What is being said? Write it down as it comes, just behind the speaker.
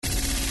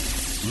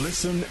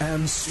Listen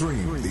and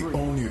stream the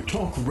all-new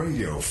Talk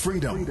Radio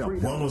Freedom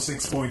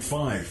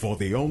 106.5 for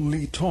the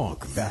only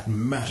talk that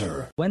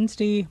matter.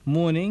 Wednesday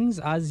mornings,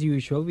 as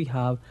usual, we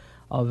have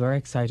a very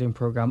exciting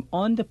program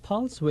On the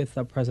Pulse with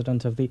the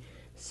president of the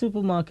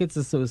Supermarkets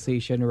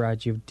Association,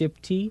 Rajiv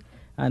Dipti.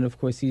 And of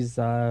course, he's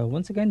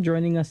once again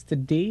joining us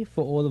today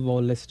for all of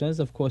our listeners.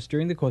 Of course,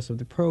 during the course of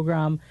the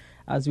program,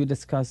 as we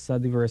discuss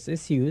diverse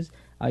issues,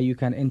 you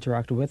can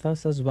interact with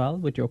us as well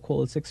with your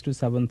call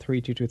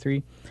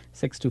 627-3223,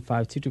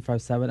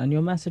 625-2257, and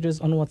your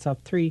messages on WhatsApp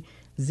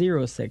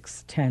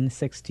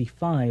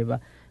 306-1065.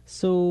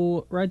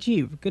 So,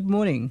 Rajiv, good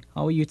morning.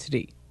 How are you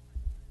today?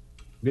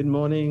 Good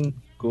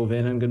morning,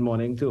 Govin, and good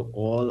morning to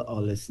all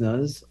our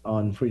listeners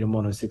on Freedom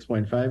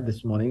 106.5.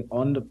 This morning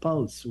on The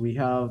Pulse, we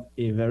have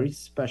a very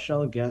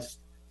special guest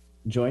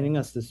joining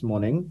us this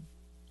morning.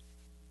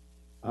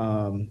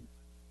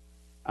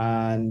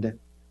 And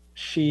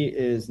she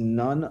is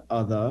none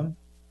other.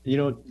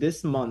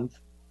 This month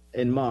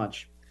in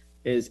March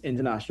is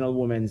International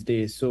Women's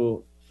Day.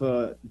 So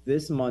for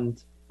this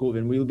month,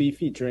 Govin, we'll be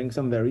featuring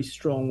some very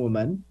strong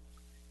women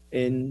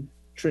in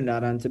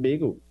Trinidad and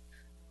Tobago.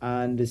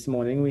 And this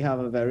morning we have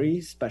a very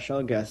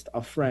special guest,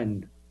 a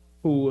friend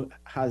who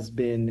has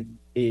been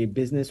a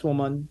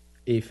businesswoman,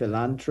 a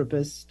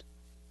philanthropist,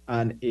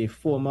 and a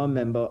former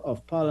member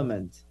of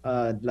parliament.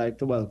 I'd like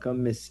to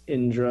welcome Miss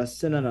Indra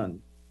Sinanan.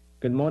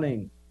 Good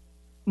morning.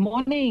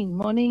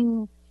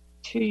 Morning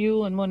to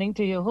you, and morning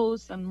to your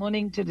host, and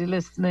morning to the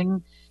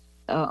listening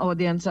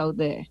audience out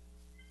there.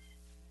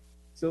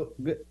 So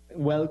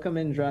welcome,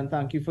 Indra, and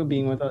thank you for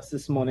being with us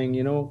this morning.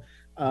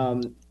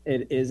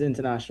 It is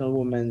International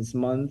Women's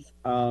Month.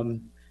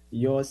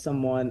 You're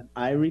someone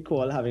I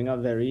recall having a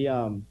very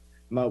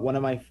one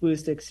of my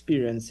first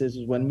experiences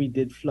was when we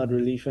did flood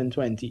relief in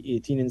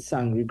 2018 in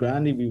Sangre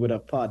Grande. We would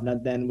have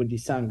partnered then with the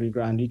Sangre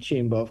Grande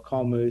Chamber of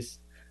Commerce,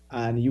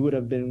 and you would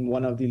have been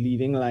one of the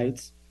leading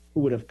lights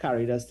who would have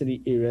carried us to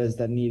the areas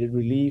that needed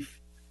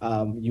relief.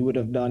 You would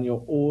have done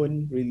your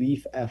own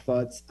relief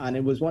efforts, and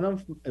it was one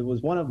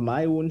of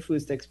my own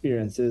first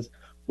experiences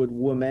with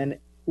women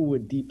who were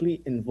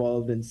deeply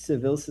involved in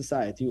civil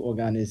society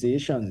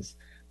organizations,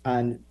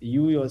 and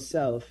you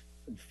yourself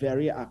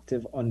very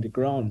active on the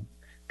ground.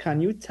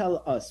 Can you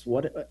tell us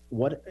what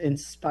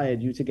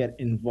inspired you to get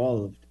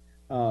involved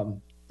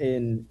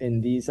in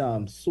these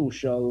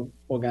social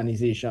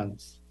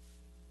organizations?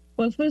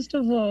 Well, first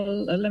of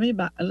all,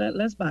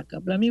 let's back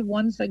up. Let me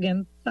once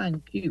again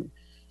thank you.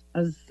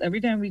 As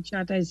every time we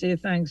chat, I say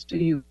thanks to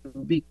you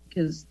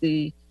because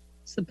the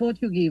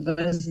support you gave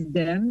us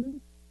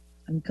then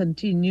and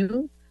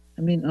continue.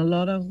 I mean, a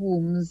lot of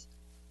homes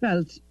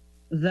felt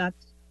that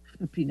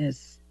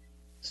happiness.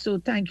 So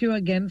thank you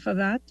again for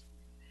that.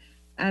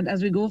 And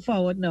as we go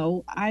forward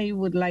now, I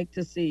would like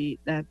to say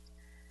that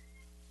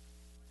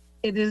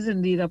it is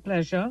indeed a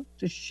pleasure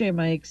to share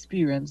my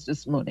experience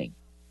this morning.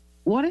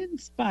 What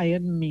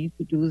inspired me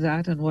to do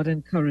that and what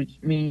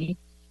encouraged me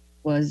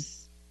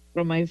was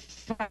from my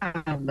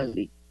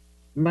family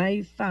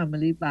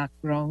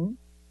background.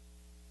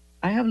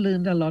 I have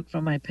learned a lot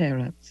from my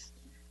parents.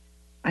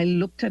 I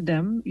looked at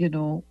them,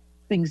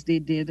 things they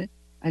did.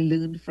 I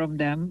learned from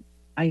them.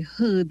 I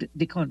heard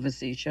the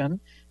conversation.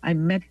 I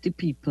met the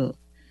people.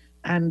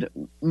 And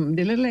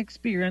the little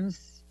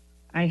experience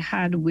I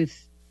had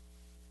with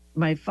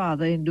my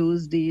father in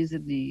those days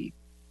in the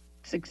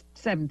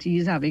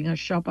 70s, having a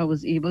shop, I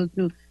was able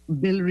to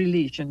build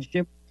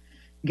relationship,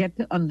 get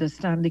to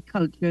understand the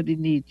culture, the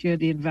nature,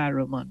 the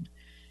environment.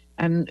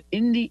 And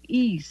in the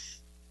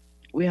East,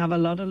 we have a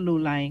lot of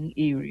low-lying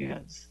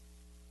areas.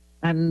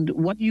 And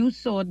what you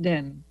saw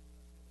then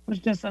was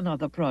just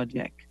another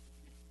project.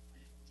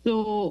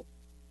 So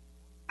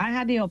I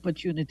had the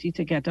opportunity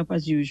to get up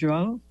as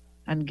usual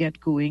and get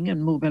going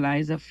and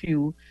mobilize a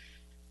few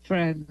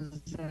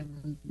friends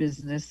and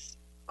business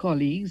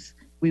colleagues.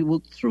 We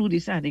worked through the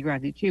Sangre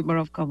Grande Chamber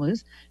of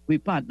Commerce. We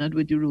partnered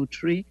with the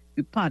Rotary.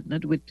 We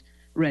partnered with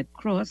Red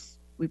Cross.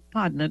 We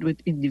partnered with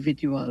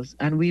individuals.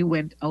 And we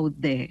went out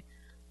there.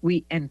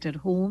 We entered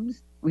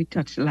homes. We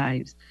touched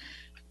lives.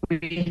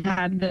 We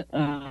had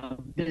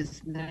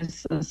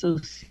business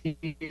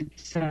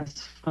associates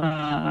as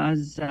far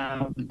as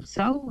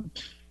South,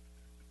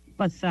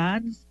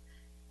 facades,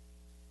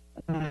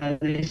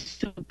 the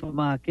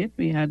supermarket.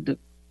 We had the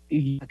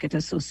market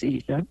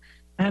association.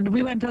 And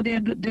we went out there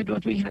and did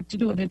what we had to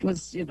do. And it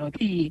was,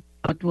 key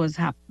what was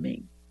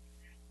happening.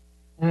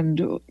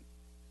 And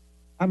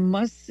I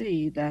must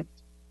say that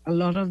a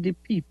lot of the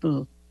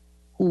people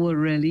who were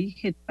really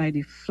hit by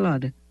the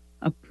flood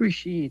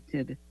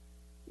appreciated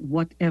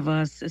whatever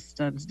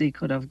assistance they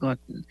could have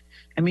gotten.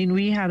 I mean,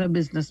 we had a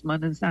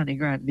businessman in Sangre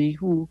Grande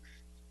who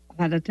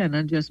had a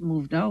tenant just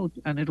moved out,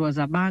 and it was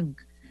a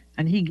bank.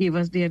 And he gave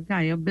us the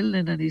entire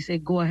building, and he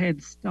said, go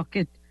ahead, stock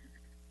it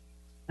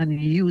and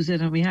use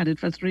it. And we had it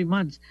for 3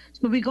 months.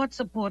 So we got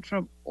support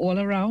from all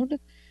around.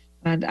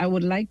 And I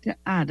would like to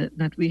add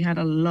that we had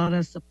a lot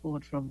of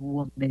support from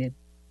women.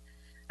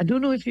 I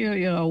don't know if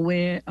you're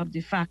aware of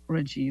the fact,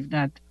 Rajiv,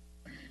 that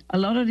a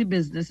lot of the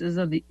businesses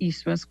on the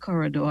East-West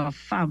corridor are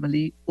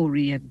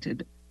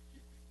family-oriented.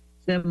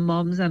 They're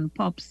moms and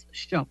pops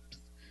shops,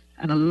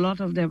 and a lot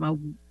of them are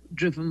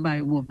driven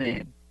by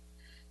women.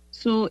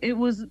 So it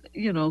was,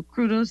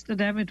 kudos to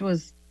them. It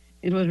was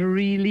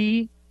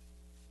really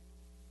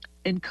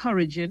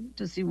encouraging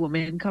to see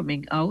women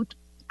coming out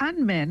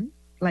and men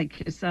like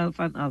yourself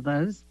and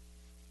others.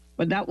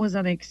 But that was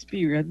an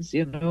experience,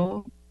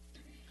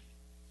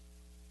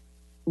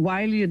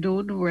 while you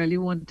don't really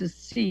want to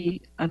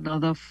see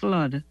another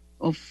flood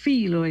or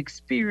feel or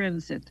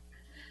experience it.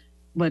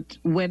 But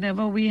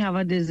whenever we have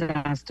a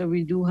disaster,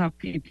 we do have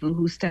people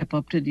who step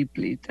up to the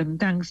plate. And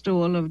thanks to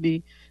all of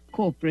the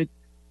corporate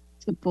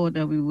support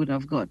that we would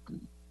have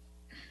gotten,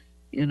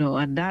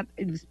 and that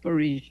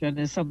inspiration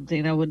is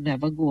something that would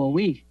never go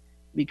away.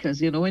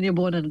 Because, when you're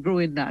born and grow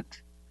in that,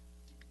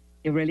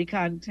 you really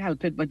can't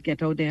help it but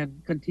get out there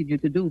and continue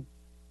to do.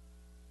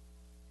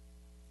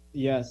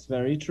 Yes,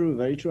 very true,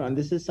 very true. And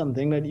this is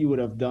something that you would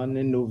have done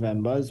in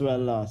November as well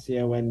last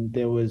year when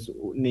there was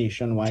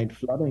nationwide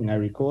flooding, I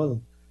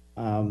recall,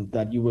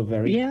 that you were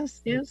very...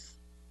 Yes.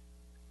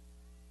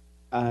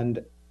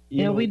 And,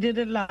 we did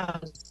it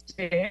last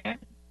year.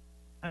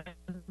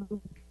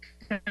 And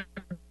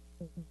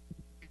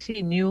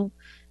continue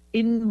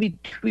in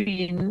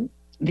between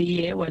the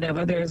year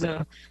whenever there's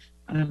an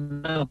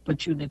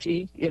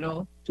opportunity,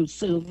 to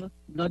serve,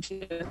 not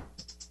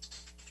just...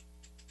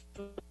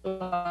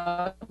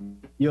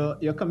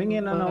 You're coming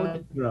in and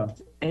out, bro.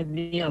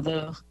 Any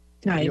other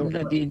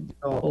time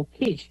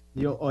okay.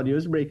 Your audio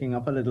is breaking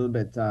up a little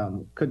bit.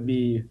 Could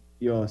be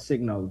your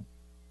signal.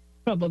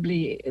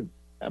 Probably.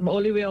 I'm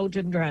all the way out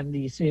in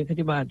Grandy, so you can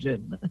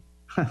imagine.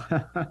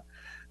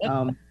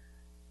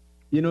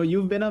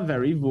 You've been a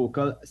very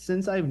vocal,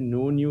 since I've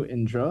known you,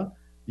 Indra,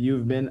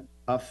 you've been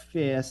a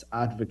fierce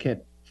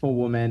advocate for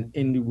women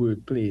in the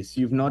workplace.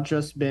 You've not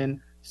just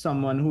been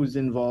someone who's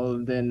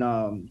involved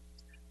in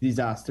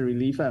disaster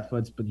relief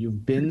efforts, but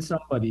you've been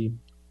somebody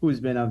who's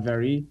been a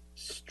very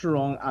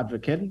strong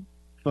advocate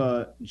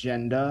for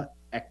gender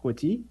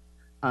equity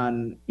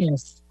and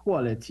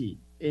equality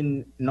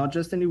in not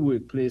just in the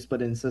workplace,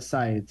 but in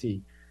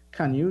society.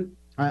 Can you,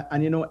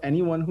 and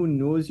anyone who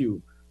knows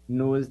you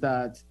knows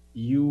that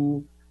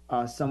you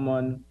are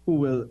someone who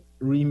will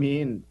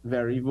remain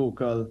very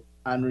vocal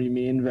and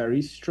remain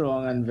very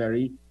strong and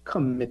very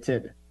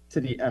committed to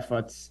the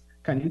efforts.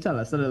 Can you tell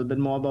us a little bit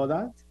more about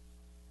that?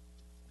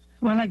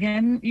 Well,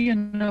 again,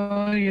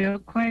 you're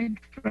quite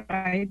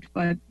right,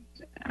 but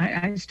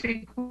I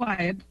stay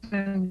quiet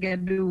and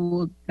get the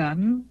work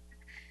done.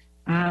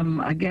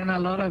 Again, a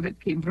lot of it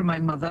came from my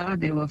mother.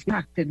 They were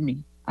impacted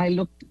me. I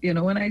looked,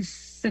 when I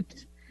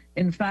sit,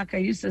 in fact, I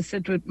used to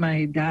sit with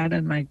my dad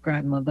and my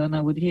grandmother, and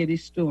I would hear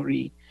this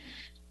story.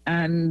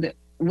 And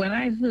when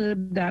I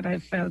heard that, I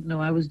felt,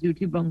 no, I was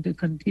duty bound to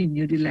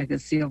continue the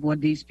legacy of what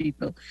these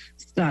people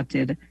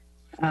started.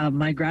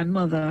 My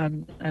grandmother,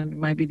 and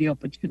might be the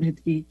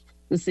opportunity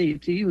to say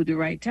to you the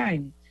right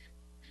time.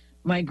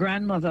 My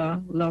grandmother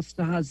lost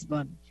her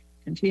husband,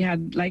 and she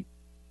had, like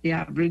the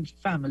average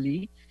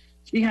family,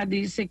 she had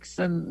these 6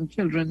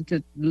 children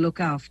to look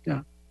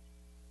after.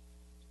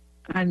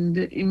 And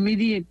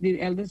immediately,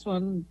 the eldest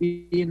one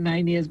being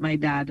 9 years, my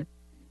dad,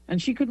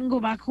 and she couldn't go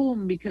back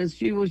home because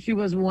she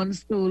was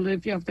once told,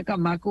 if you have to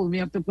come back home, you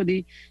have to put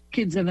the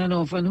kids in an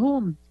orphan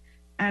home.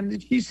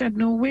 And she said,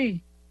 no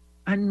way.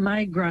 And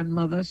my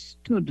grandmother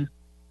stood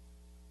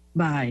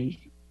by,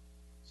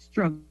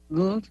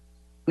 struggled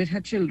with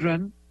her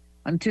children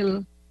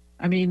until,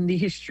 the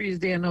history is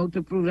there now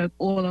to prove that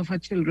all of her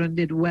children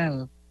did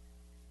well.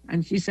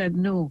 And she said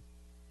no.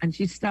 And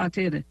she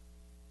started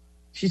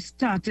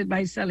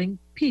by selling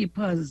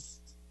papers.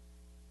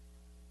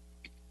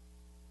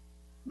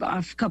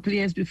 A couple of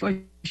years before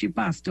she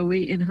passed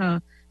away in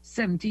her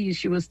 70s,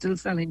 she was still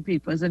selling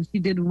papers, and she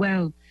did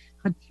well.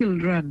 Her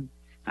children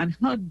and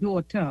her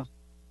daughter,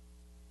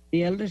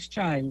 the eldest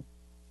child,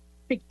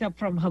 picked up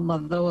from her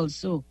mother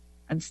also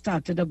and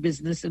started a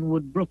business in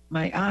Woodbrook.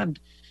 My aunt,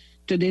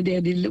 today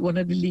they're one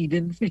of the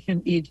leading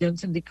fishing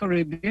agents in the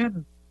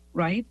Caribbean,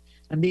 right?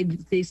 And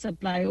they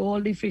supply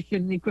all the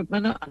fishing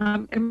equipment.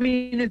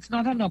 It's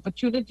not an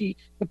opportunity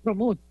to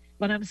promote,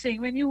 but I'm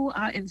saying when you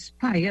are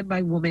inspired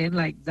by women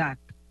like that,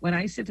 when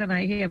I sit and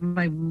I hear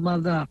my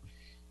mother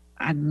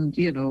and,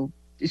 the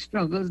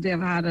struggles they've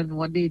had and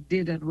what they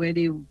did and where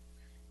they...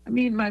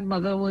 my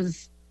mother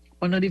was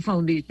one of the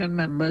foundation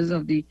members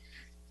of the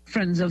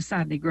Friends of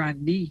Sandy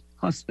Grande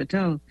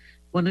Hospital,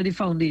 one of the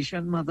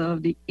foundation mother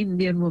of the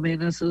Indian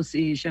Women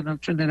Association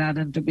of Trinidad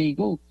and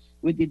Tobago,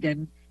 with the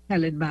then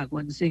Helen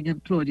Bhagwan Singh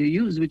and Claudia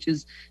Hughes, which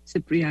is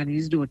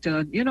Cipriani's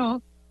daughter,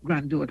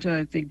 granddaughter,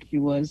 I think she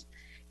was.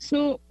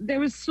 So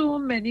there are so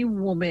many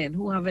women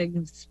who have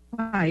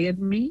inspired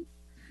me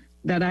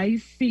that I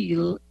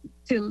feel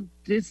till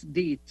this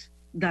date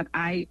that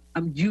I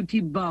am duty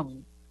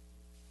bound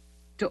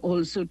to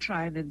also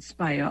try and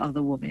inspire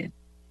other women.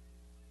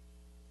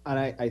 And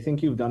I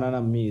think you've done an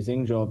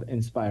amazing job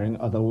inspiring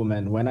other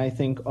women. When I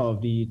think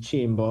of the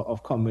Chamber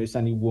of Commerce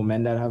and the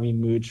women that have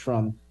emerged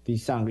from the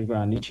Sangre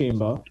Grande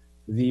Chamber,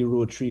 the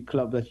Rotary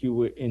Club that you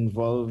were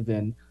involved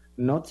in,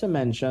 not to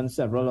mention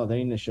several other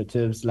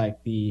initiatives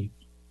like the,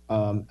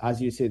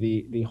 as you say,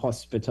 the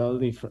hospital,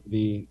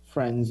 the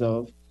Friends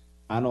of,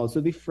 and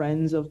also the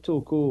Friends of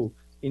Toko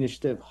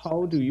initiative.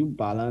 How do you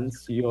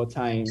balance your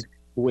time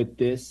with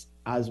this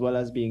as well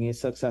as being a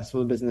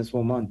successful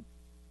businesswoman?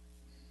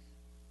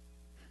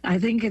 I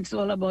think it's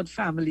all about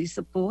family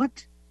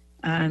support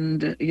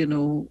and,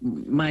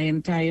 my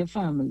entire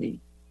family.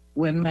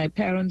 When my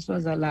parents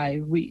was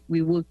alive, we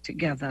worked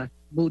together,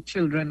 both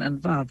children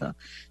and father,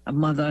 a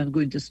mother and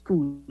going to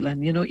school.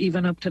 And,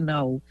 even up to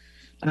now,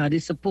 the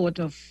support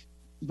of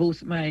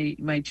both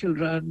my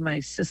children, my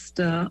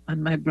sister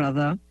and my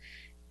brother,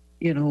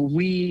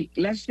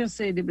 let's just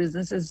say the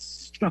business is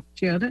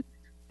structured.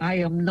 I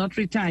am not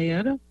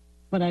retired,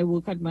 but I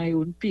work at my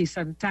own pace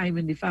and time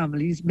in the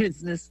family's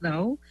business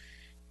now.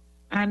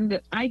 And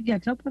I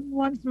get up, and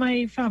once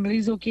my family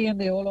is okay and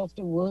they're all off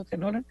to work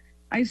and all that,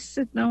 I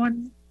sit now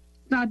and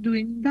start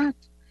doing that.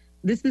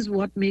 This is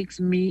what makes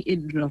me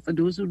Indra. For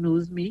those who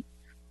knows me,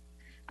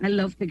 I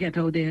love to get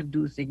out there and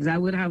do things. I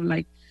would have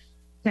like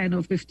 10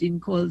 or 15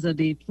 calls a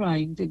day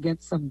trying to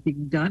get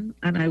something done,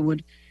 and I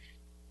would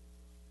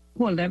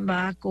call them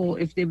back, or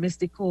if they missed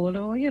the call,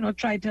 or,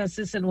 try to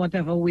assist in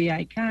whatever way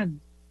I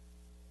can.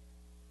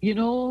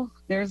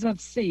 There's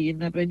that saying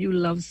that when you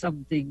love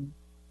something,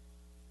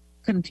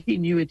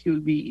 continue it, you'll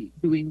be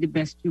doing the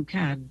best you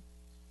can.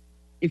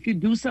 If you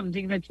do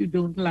something that you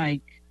don't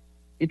like,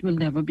 it will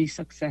never be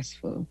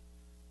successful.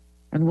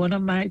 And one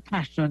of my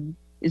passion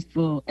is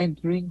for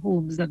entering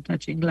homes and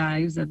touching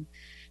lives. And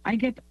I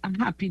get a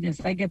happiness,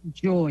 I get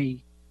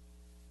joy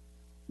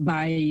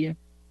by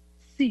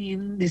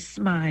seeing the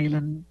smile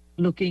and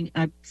looking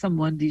at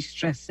someone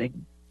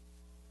distressing.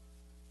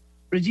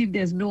 Rajiv,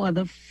 there's no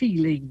other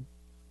feeling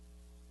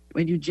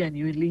when you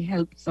genuinely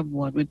help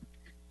someone with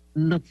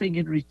nothing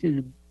in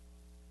return.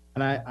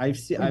 And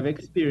I've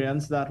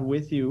experienced that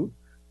with you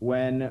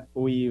when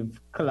we've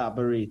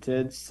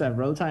collaborated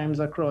several times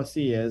across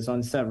the years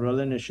on several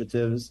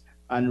initiatives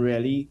and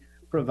really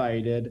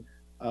provided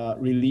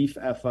relief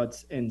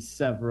efforts in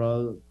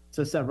several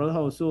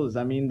households.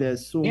 I mean,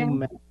 there's so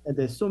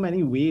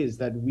many ways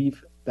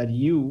that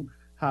you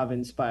have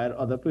inspired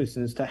other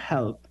persons to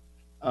help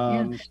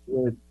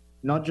with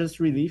not just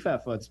relief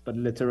efforts, but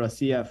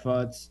literacy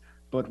efforts,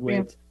 but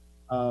with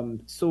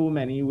so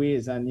many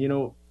ways. And,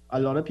 a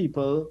lot of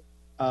people,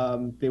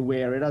 they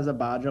wear it as a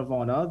badge of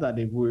honor that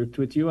they've worked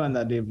with you and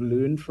that they've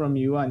learned from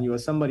you, and you're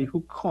somebody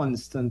who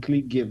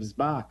constantly gives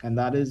back. And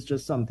that is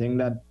just something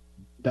that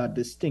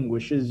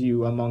distinguishes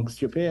you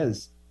amongst your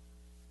peers.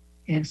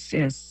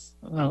 Yes.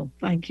 Well,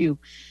 thank you.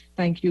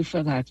 Thank you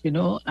for that,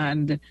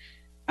 And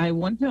I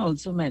want to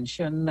also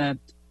mention that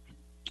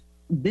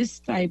this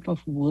type of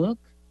work,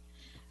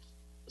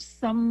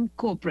 some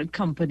corporate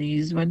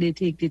companies, when they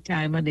take the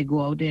time and they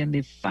go out there and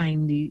they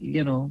find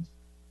the,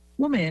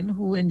 women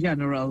who in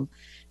general,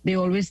 they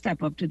always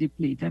step up to the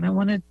plate. And I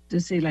wanted to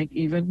say, like,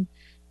 even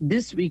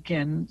this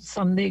weekend,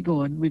 Sunday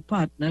gone, we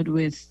partnered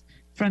with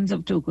Friends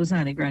of Toko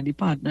Sangre Grande,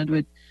 partnered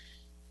with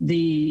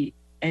the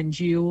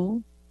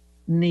NGO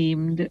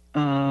named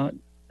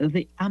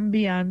the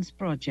Ambiance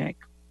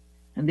Project.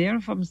 And they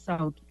are from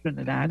South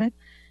Trinidad.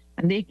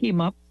 And they came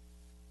up,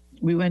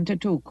 we went to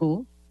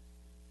Toko,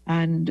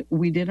 and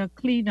we did a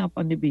cleanup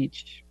on the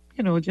beach,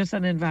 just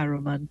an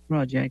environment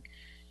project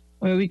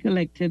where we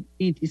collected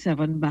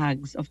 87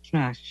 bags of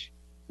trash.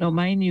 Now,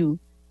 mind you,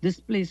 this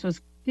place was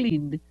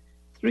cleaned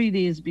 3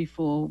 days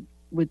before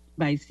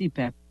by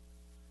CPEP.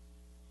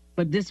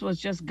 But this was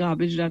just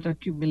garbage that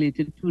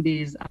accumulated 2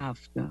 days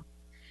after.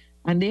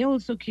 And they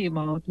also came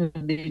out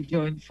and they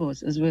joined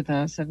forces with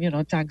us,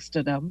 and, thanks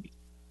to them.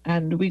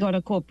 And we got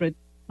a corporate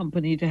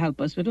company to help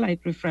us with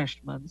light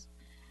refreshments.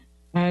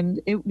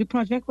 And the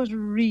project was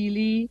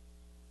really,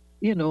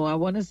 I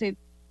want to say,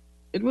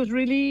 it was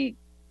really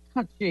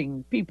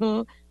touching.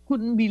 People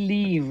couldn't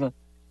believe,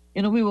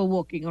 we were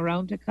walking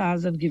around to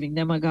cars and giving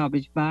them a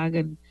garbage bag.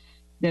 And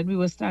then we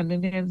were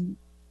standing there and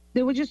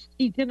they were just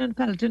eating and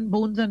pelting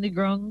bones on the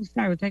ground,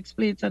 Styrotex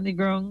plates on the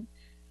ground.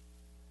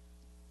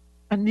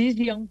 And these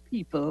young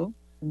people,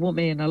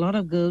 women, a lot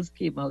of girls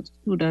came out,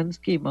 students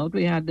came out.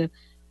 We had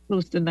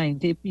close to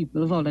 90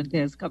 people,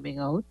 volunteers coming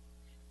out.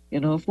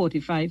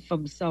 45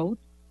 from South.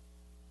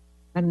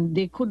 And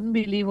they couldn't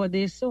believe what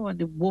they saw. And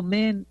the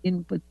women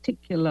in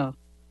particular,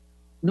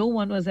 no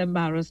one was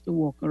embarrassed to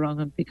walk around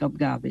and pick up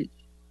garbage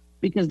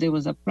because there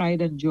was a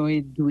pride and joy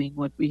in doing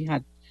what we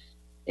had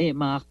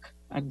earmarked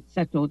and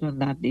set out on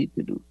that day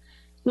to do.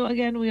 So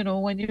again,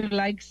 when you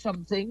like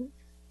something,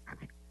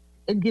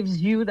 it gives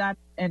you that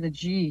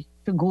energy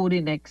to go the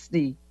next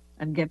day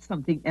and get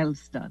something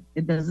else done.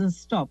 It doesn't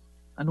stop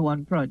on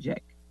one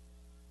project.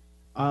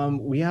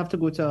 We have to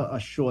go to a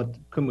short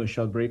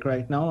commercial break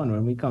right now, and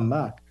when we come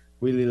back,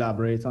 we'll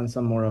elaborate on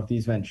some more of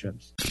these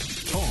ventures.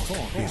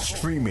 Talk is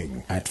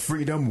streaming at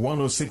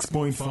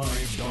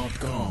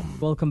freedom106.5.com.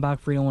 Welcome back,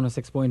 Freedom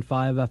 106.5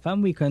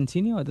 FM. We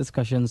continue our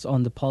discussions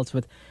on the Pulse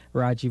with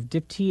Rajiv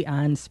Dipti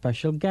and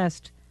special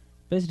guest,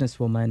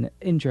 businesswoman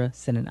Indra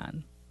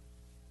Sinanan.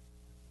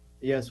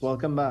 Yes,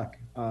 welcome back.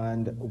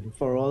 And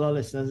for all our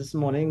listeners this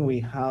morning,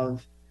 we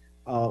have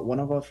one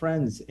of our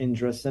friends,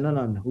 Indra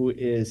Sinanan, who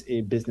is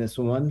a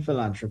businesswoman,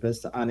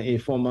 philanthropist, and a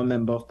former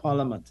member of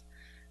parliament.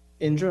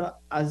 Indra,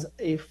 as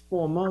a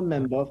former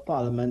member of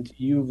parliament,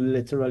 you've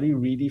literally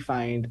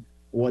redefined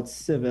what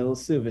civil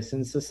service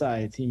in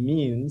society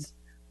means.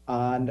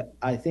 And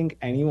I think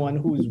anyone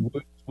who's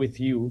worked with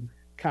you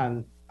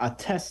can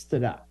attest to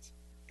that.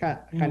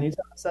 Can you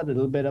tell us a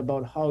little bit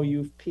about how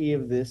you've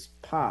paved this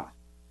path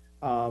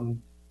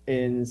um,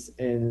 in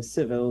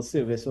civil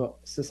service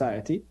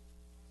society?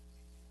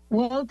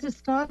 Well, to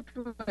start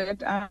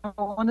with, I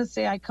want to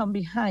say I come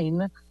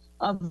behind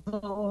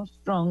other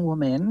strong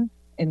women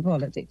in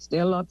politics.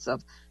 There are lots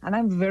of, and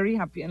I'm very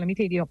happy. And let me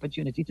take the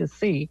opportunity to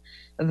say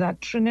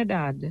that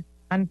Trinidad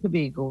and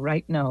Tobago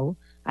right now,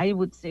 I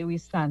would say we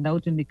stand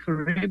out in the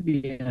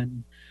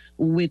Caribbean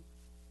with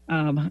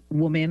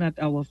women at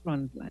our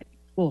front line,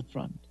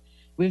 forefront.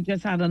 We've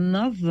just had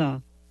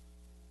the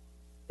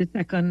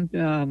second,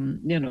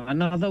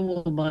 another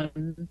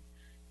woman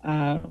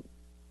uh,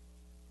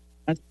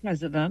 as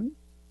president.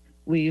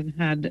 We've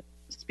had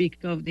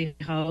Speaker of the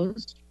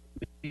House.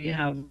 We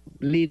have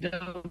Leader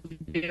of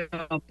the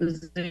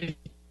Opposition.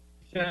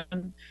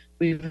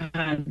 We've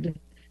had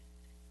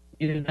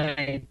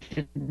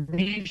United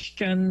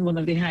Nations, one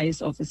of the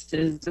highest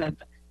offices that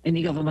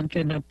any government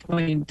can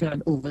appoint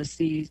and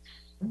oversee,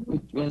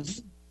 which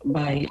was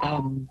by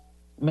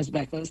Ms.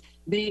 Beckers.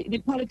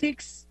 The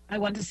politics, I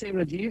want to say,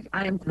 Rajiv,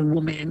 I am a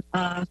woman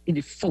in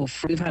the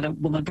forefront. We've had a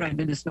woman prime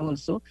minister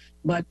also,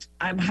 but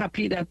I'm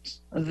happy that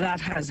that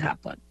has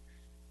happened.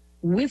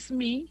 With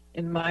me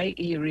in my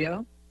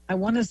area, I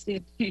want to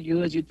say to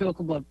you, as you talk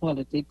about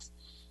politics,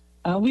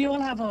 we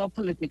all have our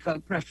political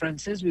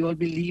preferences. We all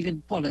believe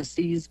in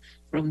policies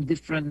from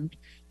different,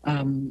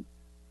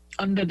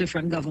 under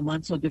different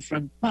governments or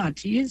different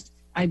parties.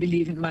 I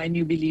believe in mine,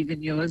 you believe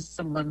in yours,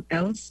 someone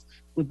else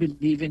would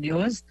believe in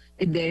yours,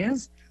 in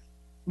theirs.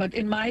 But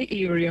in my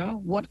area,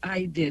 what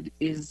I did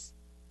is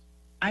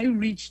I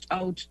reached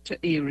out to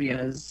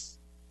areas,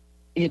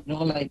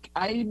 like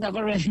I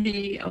never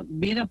really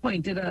been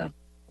appointed a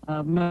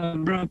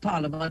member of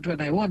parliament when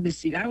I won the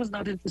seat. I was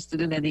not interested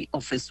in any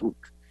office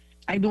work.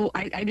 I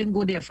didn't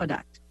go there for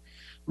that.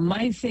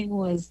 My thing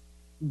was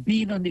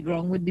being on the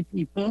ground with the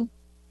people,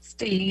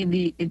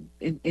 staying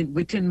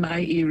within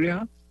my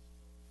area,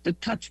 to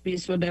touch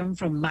base with them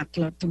from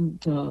Matla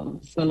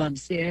to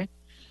Valencia.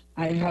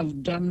 I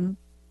have done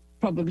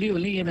probably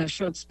only in a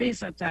short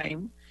space of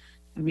time.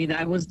 I mean,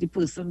 I was the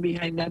person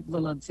behind that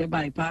Valencia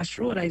bypass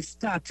road. I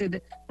started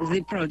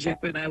the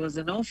project when I was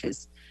in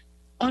office.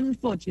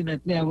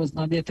 Unfortunately, I was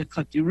not there to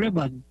cut the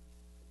ribbon.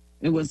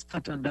 It was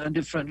cut under a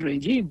different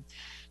regime.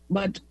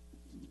 But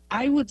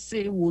I would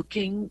say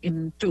working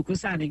in Toco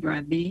Sani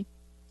Grande,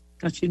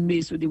 touching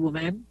base with the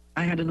women,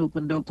 I had an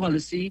open door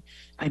policy.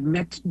 I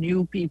met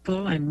new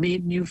people. I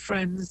made new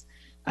friends.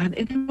 And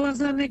it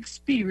was an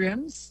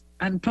experience.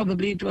 And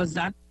probably it was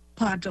that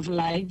part of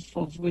life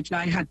of which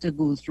I had to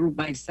go through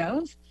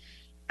myself.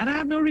 And I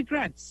have no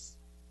regrets.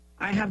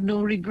 I have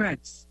no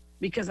regrets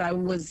because I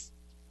was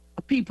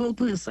a people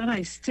person.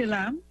 I still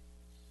am.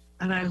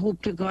 And I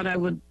hope to God I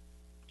would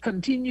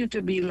continue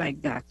to be like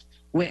that,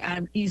 where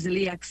I'm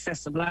easily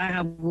accessible. I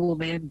have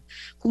women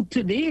who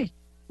today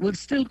would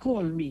still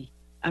call me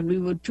and we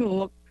would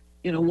talk,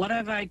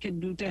 whatever I can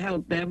do to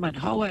help them and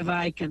however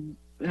I can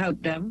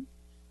help them.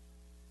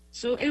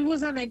 So it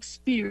was an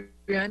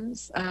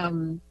experience.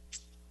 I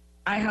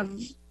have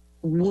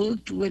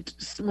worked with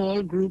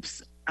small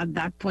groups at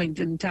that point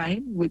in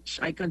time, which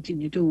I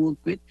continue to work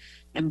with,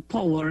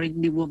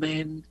 empowering the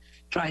women,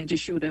 trying to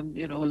show them,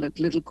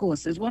 little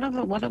courses. One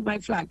of my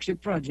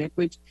flagship projects,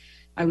 which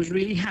I was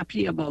really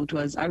happy about,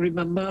 was I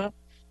remember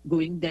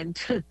going then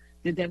to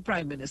the then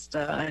Prime Minister,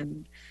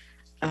 and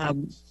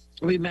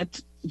we met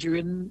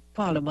during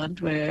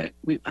Parliament where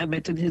I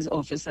met in his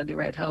office at the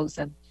Red House,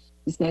 and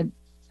he said,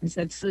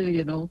 sir,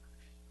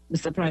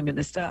 Mr. Prime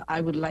Minister,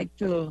 I would like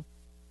to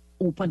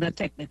open a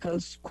technical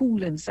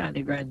school in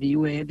Sani Grande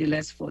where the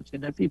less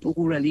fortunate people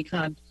who really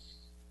can't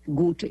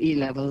go to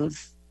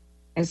A-levels,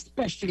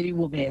 especially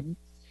women,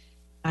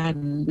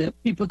 and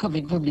people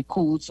coming from the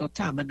coast or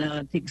Tamina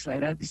and things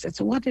like that. He said,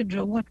 so what are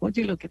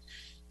you looking?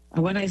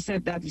 And when I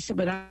said that, he said,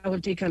 but I will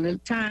take a little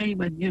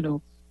time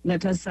and,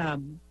 let us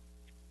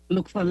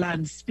look for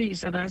land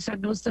space. And I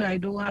said, no, sir, I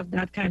don't have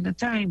that kind of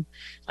time.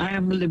 I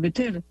am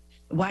limited.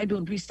 Why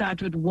don't we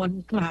start with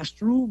one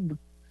classroom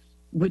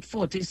with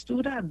 40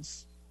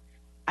 students?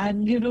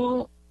 And,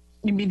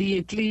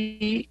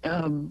 immediately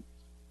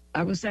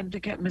I was sent to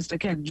Mr.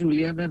 Ken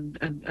Julian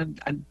and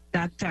at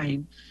that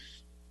time,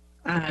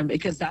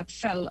 because that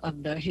fell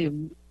under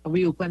him.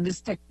 We opened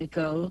this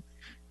technical,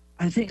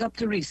 I think up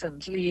to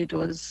recently, it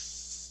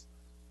was,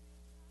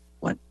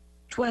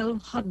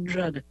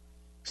 1,200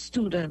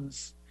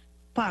 students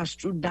passed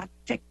through that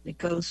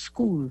technical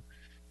school.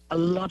 A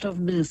lot of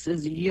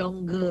nurses,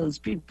 young girls,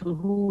 people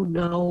who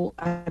now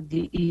at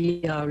the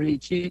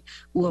ERHA,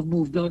 who have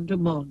moved on to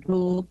Mount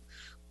Hope,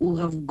 who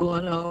have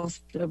gone off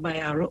to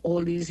Mayara,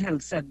 all these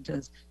health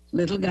centers.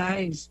 little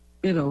guys,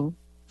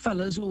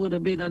 fellas who would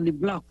have been on the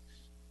block,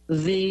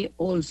 they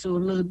also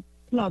learned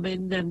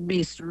plumbing and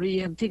masonry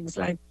and things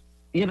like,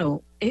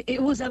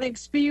 it was an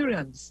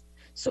experience.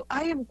 So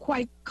I am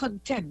quite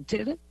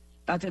contented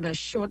that in a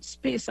short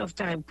space of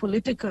time,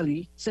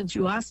 politically, since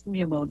you asked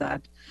me about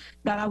that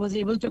I was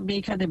able to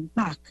make an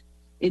impact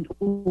in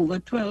over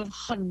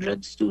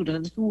 1,200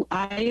 students who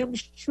I am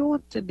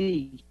sure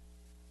today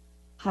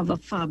have a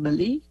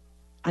family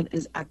and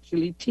is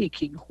actually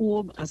taking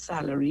home a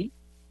salary,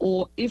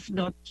 or if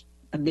not,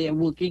 and they are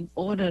working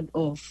on and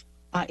off,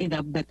 are in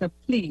a better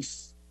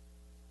place.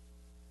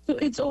 So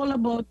it's all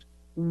about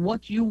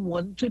what you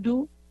want to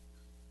do.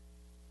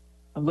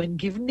 And when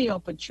given the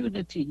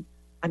opportunity,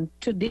 and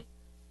today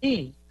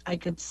I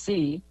could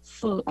say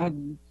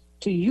to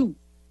you,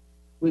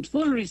 with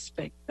full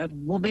respect, that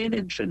women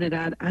in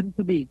Trinidad and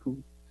Tobago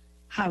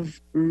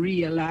have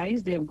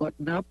realized they have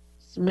gotten up,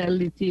 smell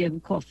the tea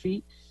and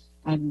coffee,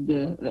 and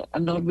are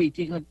not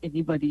waiting on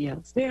anybody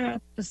else. There are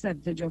a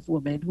percentage of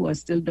women who are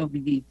still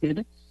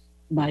dominated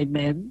by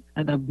men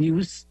and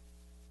abused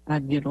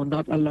and,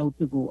 not allowed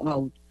to go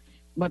out.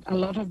 But a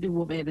lot of the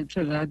women in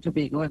Trinidad and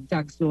Tobago, and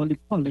thanks to all the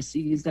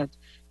policies that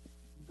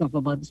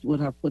governments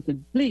would have put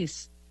in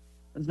place,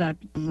 that,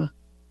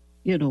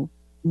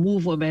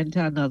 move women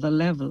to another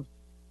level,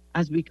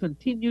 as we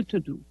continue to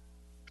do.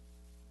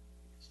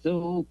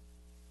 So,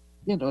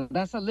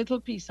 that's a little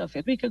piece of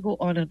it. We could go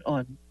on and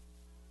on.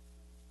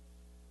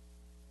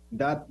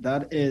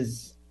 That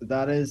is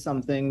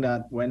something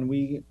that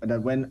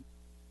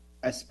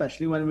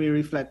especially when we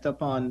reflect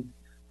upon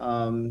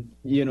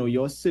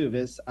your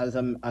service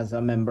as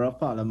a member of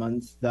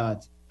parliament,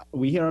 that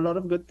we hear a lot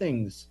of good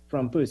things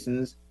from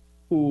persons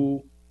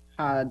who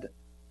had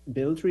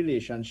built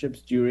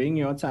relationships during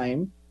your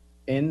time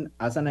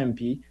as an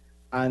MP,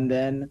 and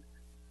then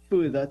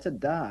further to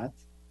that,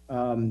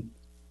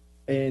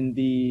 in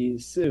the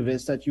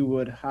service that you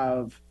would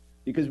have,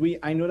 because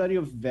I know that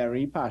you're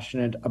very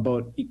passionate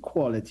about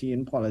equality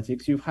in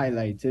politics. You've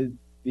highlighted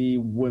the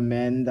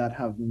women that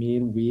have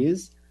made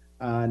waves,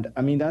 and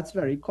I mean that's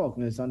very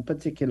cognizant,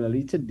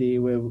 particularly today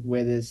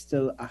where there's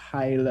still a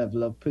high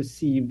level of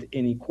perceived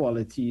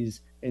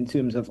inequalities in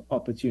terms of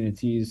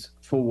opportunities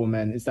for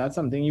women. Is that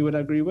something you would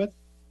agree with?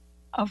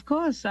 Of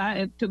course,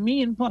 to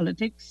me, in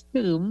political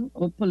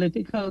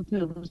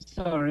terms,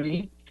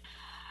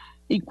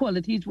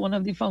 equality is one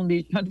of the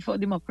foundations for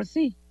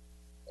democracy.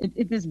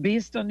 It is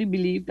based on the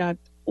belief that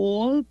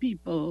all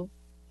people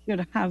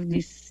should have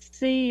the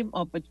same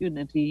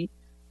opportunity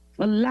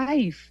for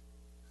life,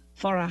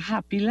 for a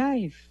happy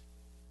life.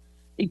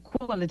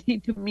 Equality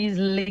to me is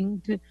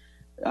linked,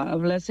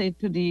 let's say,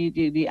 to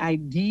the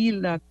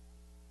ideal that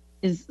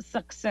is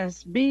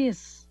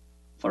success-based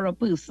for a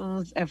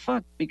person's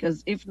effort,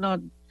 because if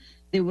not,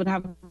 they would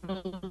have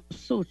no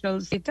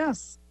social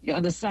status. You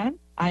understand?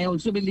 I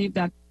also believe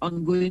that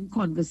ongoing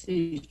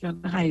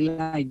conversation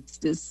highlights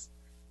this,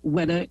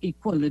 whether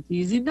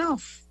equality is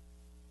enough.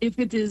 If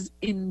it is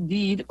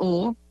indeed,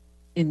 or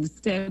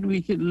instead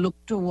we should look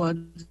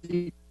towards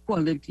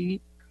equality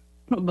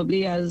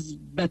probably as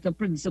better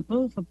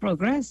principle for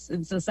progress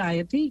in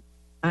society.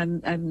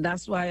 And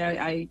that's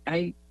why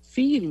I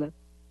feel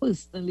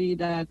personally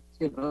that,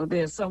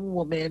 there's some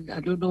women,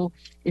 I don't know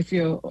if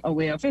you're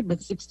aware of it, but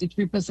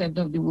 63%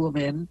 of the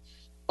women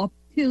up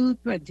till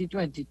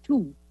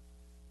 2022,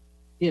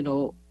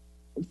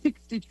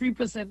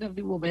 63% of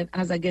the women,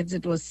 as against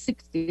it was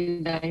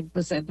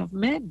 69% of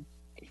men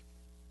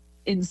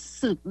in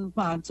certain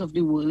parts of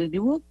the world in the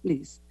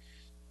workplace.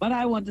 But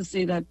I want to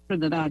say that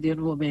Trinidadian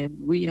women,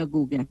 we are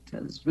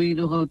go-getters. We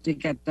know how to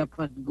get up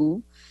and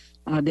go.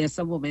 There's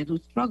some women who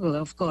struggle,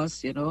 of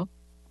course,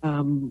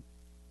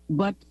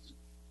 but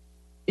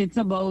it's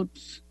about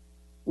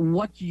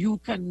what you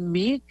can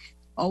make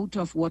out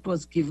of what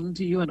was given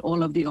to you and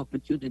all of the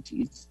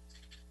opportunities,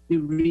 the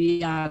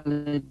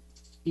reality,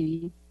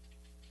 the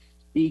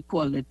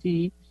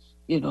equality,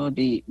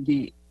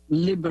 the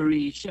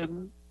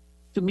liberation.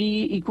 To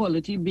me,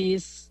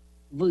 equality-based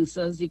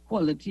versus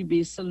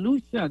equality-based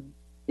solution,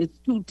 it's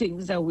two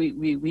things that we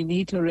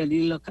need to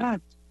really look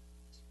at.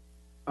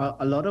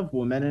 A lot of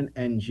women and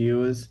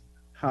NGOs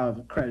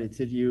have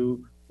credited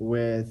you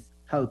with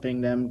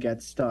helping them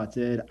get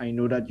started. I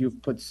know that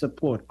you've put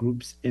support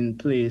groups in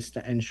place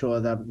to ensure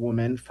that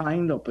women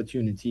find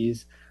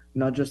opportunities,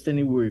 not just in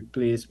the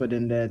workplace, but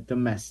in their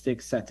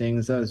domestic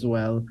settings as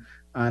well,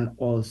 and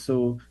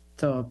also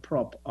to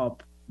prop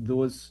up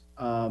those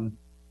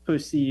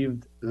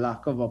perceived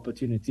lack of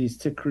opportunities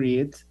to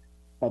create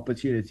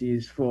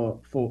opportunities for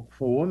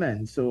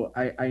women. So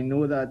I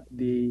know that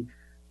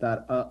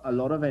a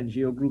lot of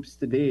NGO groups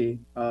today,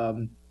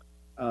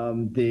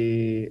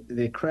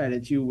 they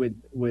credit you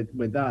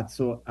with that.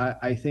 So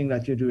I think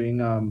that you're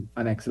doing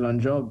an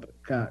excellent job.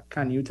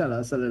 Can you tell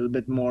us a little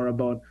bit more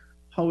about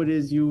how it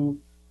is you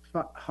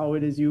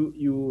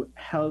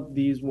help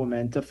these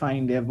women to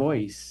find their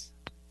voice?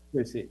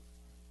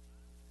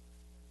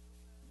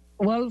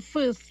 Well,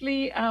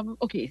 firstly,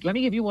 okay, let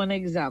me give you one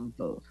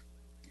example.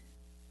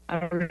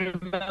 I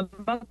remember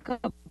a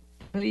couple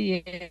couple of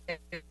years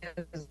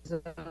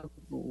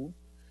ago.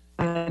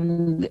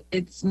 And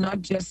it's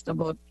not just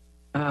about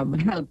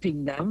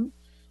helping them,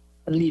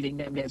 leaving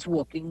them, it's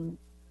walking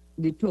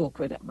the talk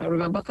with them. I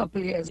remember a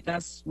couple of years,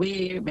 that's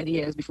way many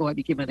years before I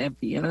became an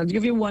MP. And I'll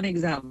give you one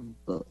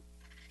example.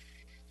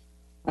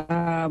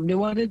 They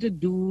wanted to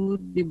do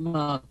the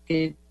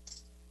market,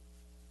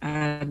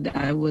 and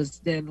I was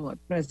then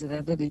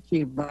president of the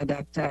chamber at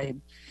that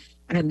time.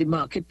 And the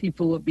market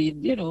people were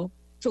being,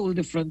 told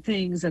different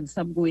things, and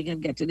some going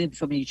and getting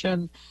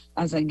information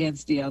as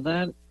against the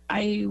other.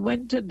 I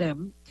went to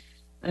them,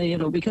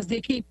 because they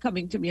keep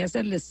coming to me. I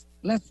said, listen,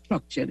 let's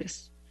structure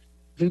this.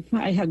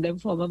 I had them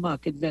form a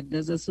market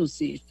vendors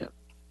association.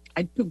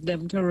 I took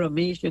them to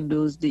Ramesh in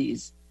those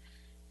days.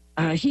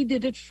 He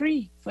did it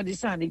free for the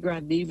Sani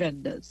Grande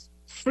vendors,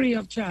 free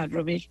of charge,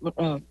 Ramesh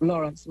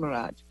Lawrence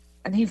Maraj.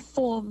 And he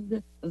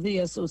formed the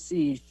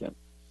association,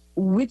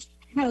 which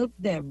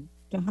helped them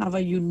to have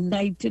a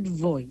united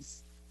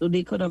voice. So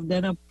they could have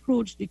then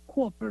approached the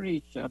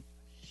corporation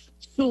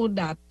so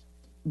that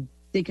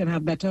they can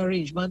have better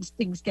arrangements,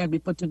 things can be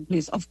put in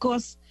place. Of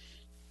course,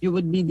 you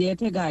would be there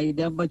to guide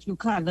them, but you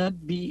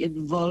cannot be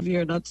involved.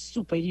 You're not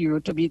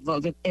superhero to be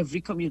involved in every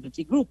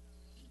community group.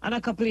 And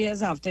a couple of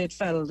years after it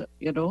fell,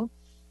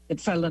 it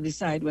fell on the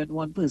side when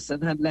one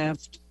person had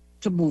left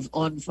to move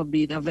on from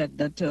being a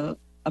vendor to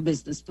a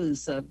business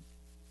person.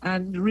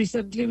 And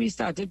recently we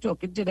started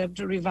talking to them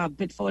to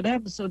revamp it for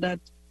them so that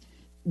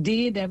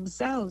they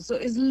themselves, so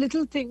it's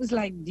little things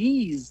like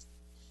these.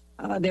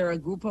 There are a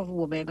group of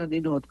women on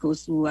the North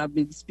Coast who I've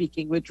been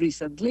speaking with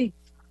recently.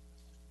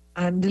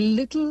 And the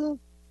little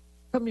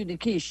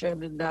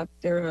communication in that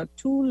there are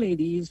two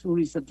ladies who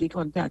recently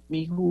contacted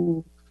me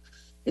who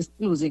is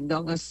closing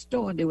down a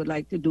store and they would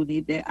like to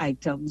donate their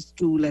items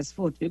to less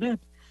fortunate.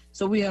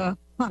 So we are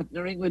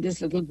partnering with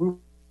this little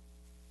group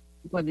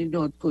on the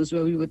North Coast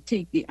where we would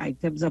take the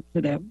items up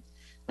to them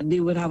and they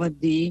would have a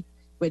day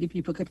where the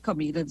people could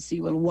come in and see,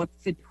 well, what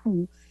fit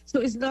who. So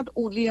it's not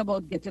only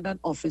about getting an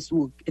office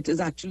work. It is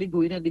actually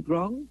going on the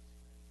ground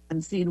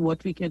and seeing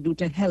what we can do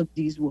to help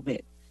these women.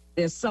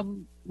 There's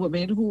some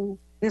women who,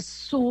 there's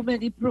so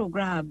many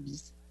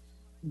programs.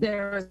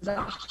 There's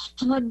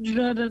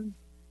 100 and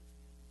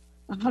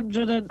I don't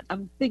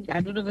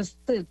know if it's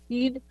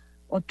 13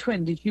 or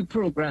 22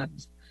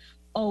 programs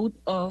out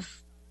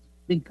of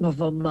the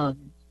government.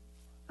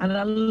 And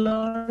a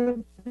lot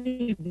of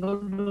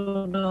people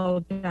don't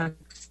know how to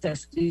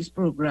access these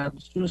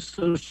programs through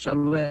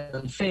social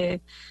welfare,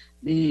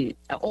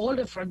 all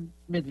different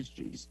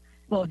ministries.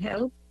 For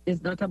help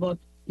is not about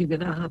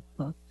giving a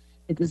hamper.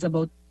 It is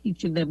about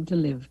teaching them to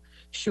live.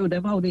 Show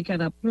them how they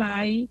can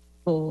apply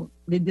for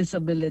the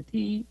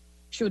disability.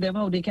 Show them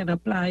how they can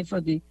apply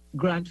for the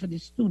grant for the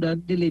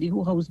student, the lady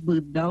whose house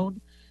burned down,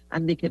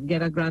 and they can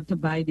get a grant to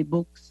buy the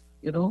books,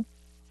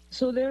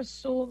 So there's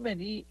so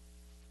many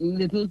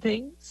little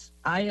things.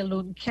 I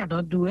alone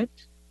cannot do it.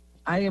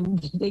 I am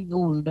getting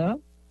older,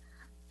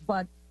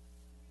 but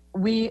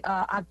we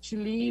are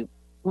actually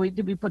going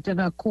to be putting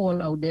a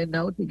call out there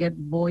now to get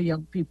more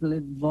young people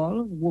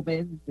involved,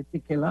 women in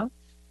particular,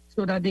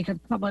 so that they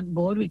can come on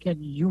board. We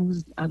can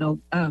use an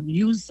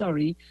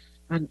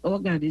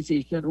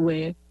organization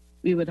where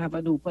we would have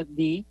an open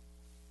day,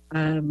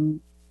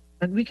 and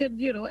we can,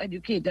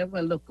 educate them.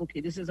 Well, look,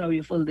 okay, this is how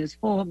you fill this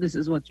form. This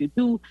is what you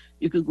do.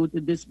 You could go to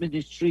this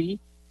ministry.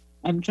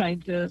 I'm trying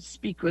to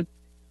speak with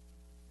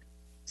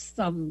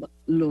some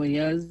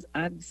lawyers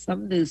and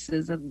some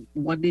nurses, and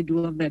when they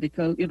do a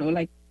medical,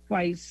 like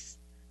twice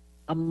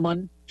a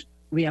month,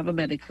 we have a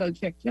medical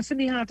check just in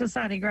the heart of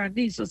Sani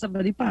Grande. So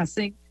somebody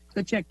passing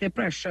to check their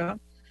pressure.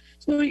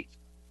 So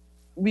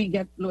we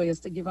get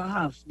lawyers to give a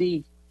half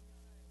day.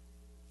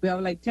 We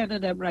have like 10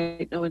 of them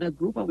right now in a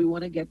group, and we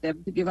want to get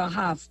them to give a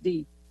half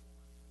day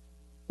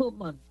per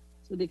month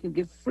so they can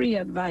give free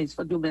advice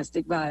for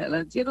domestic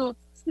violence.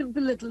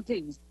 Simple little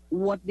things,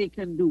 what they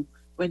can do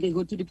when they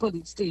go to the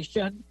police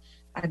station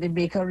and they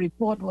make a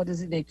report. What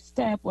is the next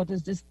step? What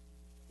is this?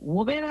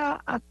 Women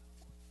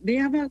they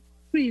have a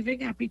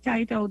craving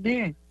appetite out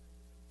there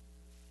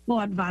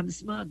for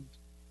advancement.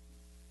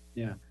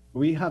 Yeah,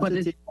 we have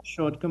to take a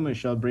short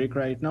commercial break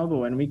right now, but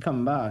when we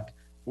come back,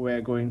 we're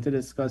going to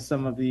discuss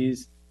some of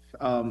these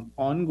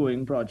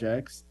ongoing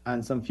projects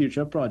and some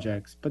future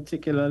projects,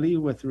 particularly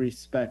with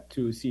respect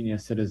to senior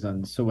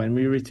citizens. So when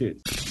we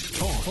return.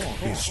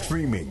 Talk is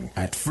streaming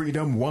at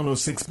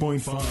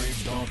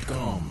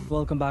freedom106.5.com.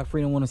 Welcome back,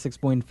 Freedom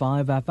 106.5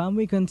 FM.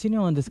 We continue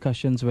on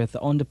discussions with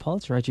On the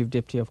Pulse, Rajiv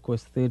Dipti, of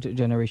course, third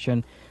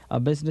generation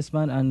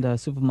businessman and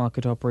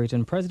supermarket operator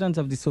and president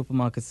of the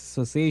Supermarkets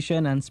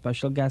Association, and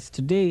special guest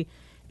today,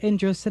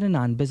 Indra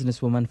Sinanan,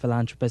 businesswoman,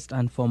 philanthropist,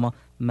 and former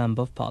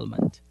member of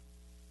parliament.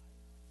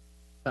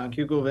 Thank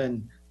you,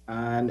 Govind.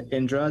 And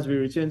Indra, as we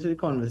return to the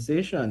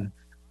conversation,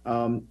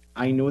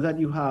 I know that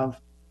you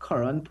have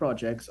current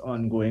projects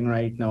ongoing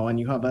right now, and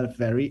you have a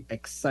very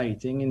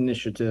exciting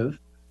initiative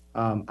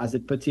as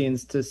it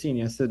pertains to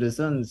senior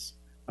citizens.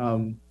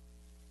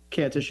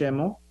 Care to share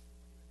more?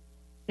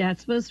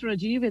 Yes, first,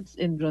 Rajiv, it's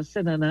Indra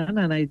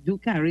Sinanan, and I do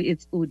carry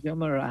it's Uja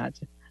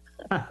Maraj.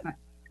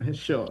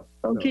 Sure.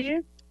 Okay,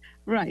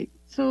 right.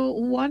 So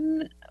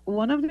one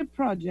of the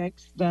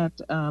projects that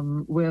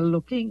we're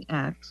looking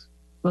at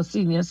for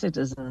senior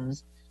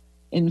citizens,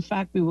 in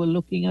fact, we were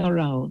looking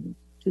around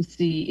to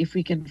see if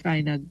we can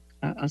find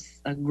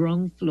a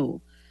ground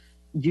floor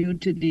due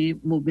to the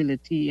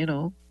mobility,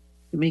 to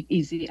make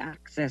easy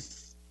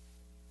access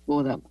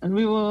for them. And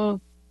we were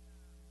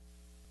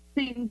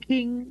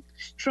thinking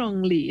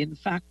strongly, in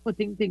fact,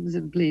 putting things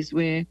in place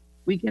where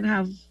we can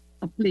have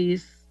a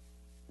place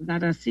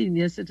that a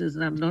senior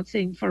citizen, I'm not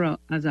saying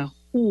as a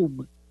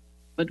home,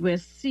 but where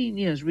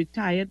seniors,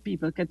 retired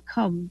people can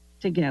come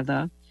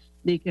together.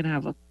 They can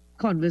have a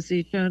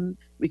conversation.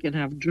 We can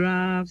have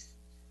drafts.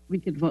 We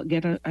can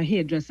get a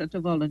hairdresser to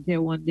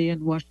volunteer one day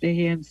and wash their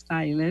hair and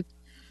style it.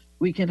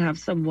 We can have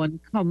someone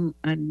come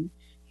and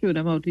show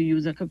them how to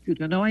use a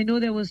computer. Now, I know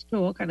there was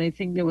talk, and I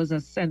think there was a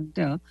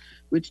center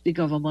which the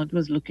government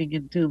was looking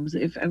in terms,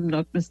 if I'm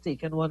not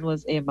mistaken, one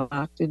was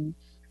earmarked in,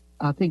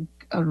 I think,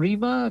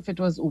 Rima, if it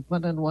was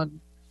open, and one,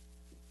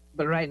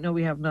 but right now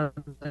we have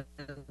nothing.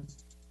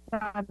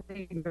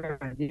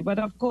 But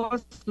of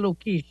course,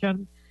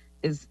 location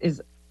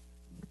is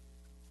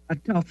a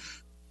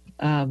tough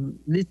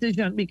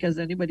decision, because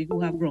anybody who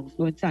have ground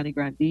floor in Sani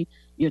Grande,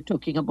 you're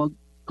talking about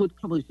good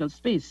commercial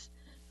space.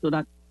 So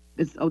that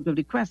is out of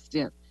the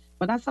question.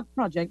 But that's a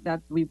project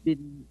that we've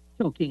been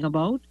talking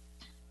about.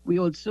 We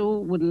also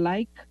would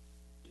like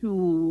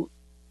to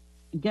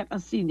get a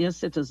senior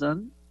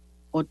citizen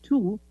or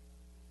two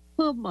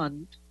per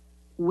month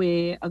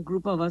where a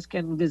group of us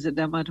can visit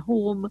them at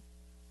home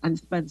and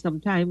spend some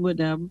time with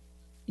them,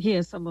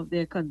 hear some of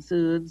their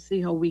concerns,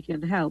 see how we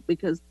can help.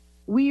 Because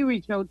we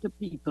reach out to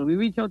people, we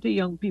reach out to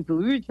young people,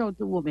 we reach out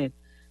to women,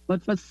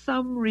 but for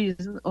some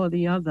reason or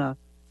the other,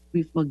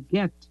 we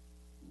forget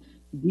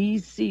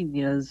these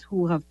seniors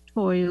who have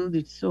toiled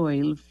the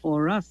soil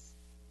for us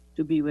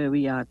to be where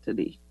we are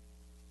today.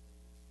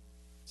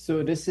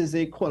 So this is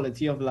a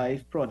quality of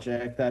life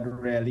project that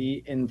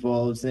really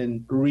involves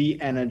in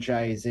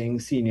re-energizing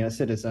senior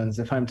citizens,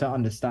 if I'm to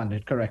understand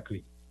it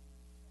correctly.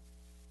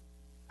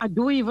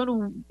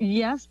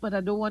 Yes, but I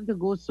don't want to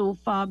go so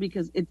far,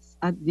 because it's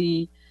at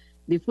the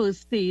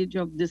first stage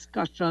of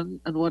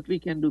discussion and what we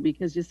can do.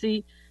 Because you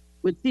see,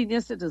 with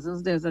senior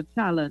citizens, there's a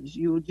challenge.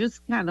 You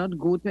just cannot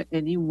go to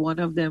any one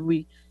of them.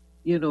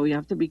 You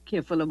have to be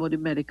careful about the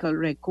medical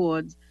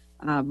records.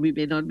 We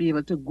may not be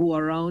able to go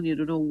around. You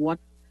don't know what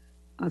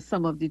are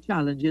some of the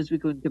challenges we're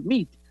going to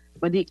meet.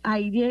 But the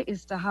idea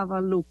is to have a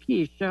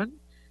location,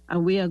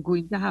 and we are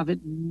going to have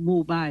it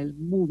mobile,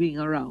 moving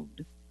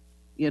around,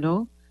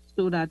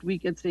 so that we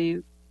can say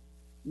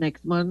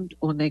next month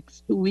or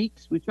next 2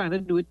 weeks, we're trying to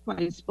do it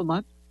twice per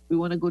month. We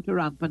want to go to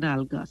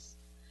Rampanalgas,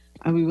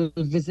 and we will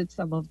visit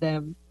some of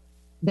them.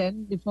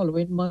 Then the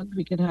following month,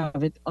 we can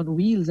have it on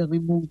wheels and we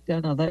move to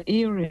another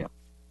area.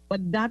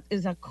 But that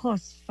is a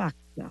cost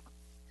factor.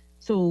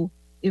 So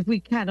if we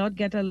cannot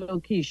get a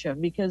location,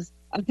 because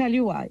I'll tell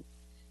you why.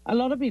 A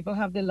lot of people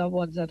have their loved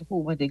ones at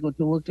home when they go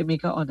to work to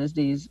make an honest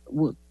day's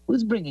work.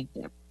 Who's bringing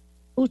them?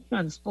 Who's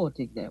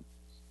transporting them?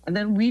 And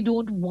then we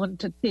don't want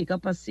to take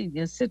up a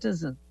senior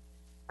citizen,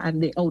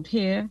 and they out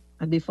here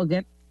and they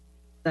forget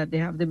that they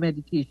have the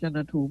medication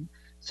at home.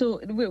 So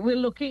we're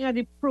looking at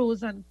the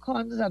pros and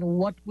cons and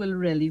what will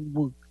really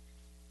work.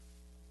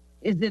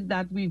 Is it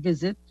that we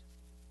visit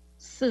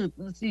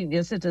certain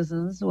senior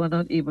citizens who are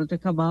not able to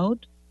come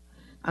out?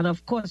 And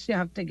of course, you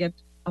have to get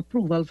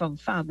approval from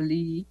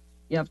family.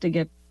 You have to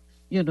get,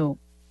 to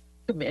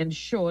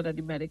ensure that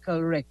the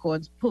medical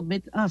records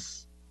permit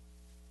us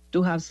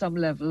to have some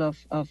level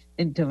of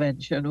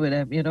intervention with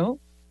them,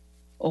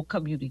 or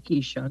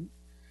communication.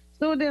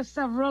 So there are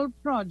several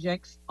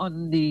projects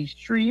on the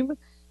stream,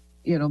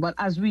 but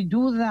as we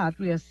do that,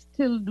 we are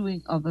still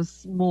doing other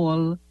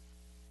small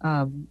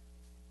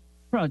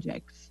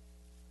projects.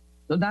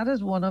 So that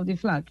is one of the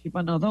flagship.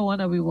 Another one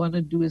that we want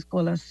to do is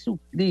called a soup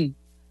day,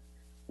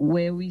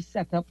 where we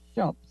set up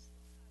shops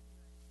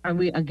and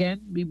we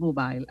again be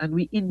mobile and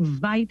we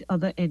invite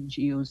other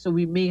NGOs. So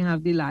we may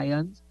have the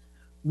Lions,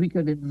 we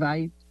could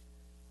invite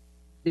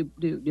the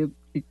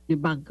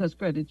Bankers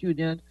Credit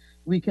Union,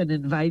 we can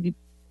invite the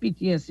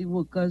PTSD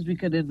workers, we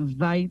can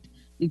invite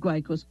the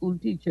Guayco school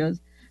teachers.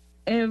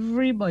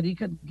 Everybody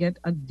can get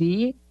a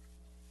day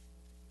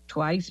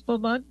twice per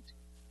month.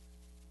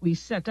 We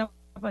set up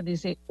and they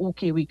say,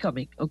 okay, we're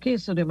coming. Okay,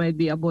 so there might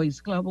be a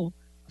boys club or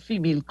a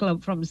female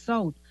club from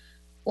South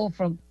or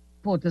from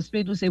Port of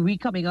Spain who say, we're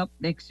coming up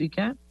next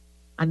weekend.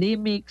 And they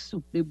make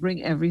soup, they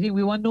bring everything.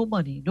 We want no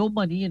money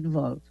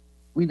involved.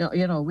 We're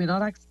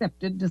not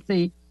accepted to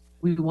say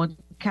we want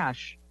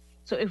cash.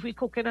 So if we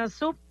cook in a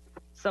soup,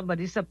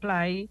 somebody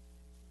supply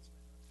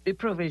the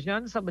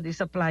provision, somebody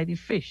supply the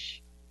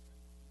fish,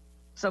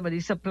 somebody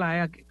supply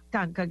a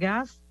tank of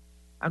gas,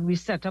 and we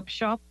set up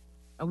shop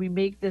and we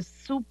make this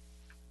soup.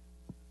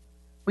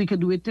 We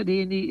can do it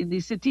today in the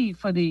city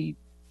for the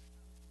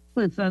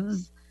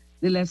persons,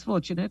 the less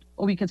fortunate,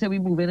 or we can say we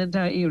move in into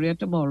our area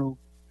tomorrow.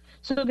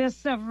 So there's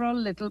several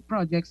little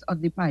projects on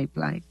the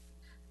pipeline.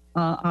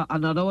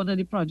 Another one of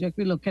the projects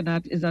we're looking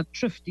at is a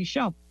thrifty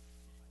shop.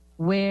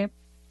 where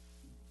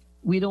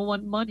we don't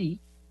want money,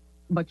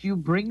 but you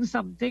bring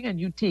something and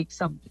you take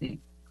something.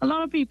 A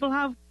lot of people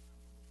have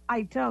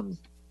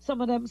items.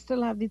 Some of them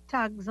still have the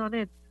tags on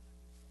it.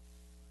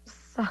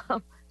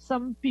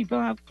 Some people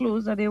have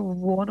clothes that they've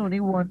worn only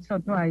once or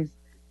twice.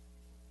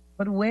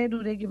 But where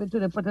do they give it to?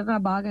 They put it in a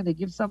bag and they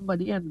give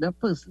somebody, and the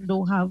person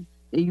don't have,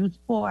 they use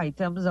 4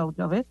 items out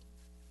of it,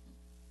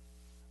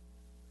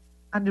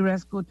 and the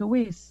rest go to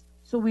waste.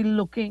 So we're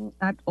looking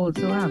at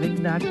also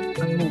having that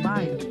on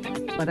mobile.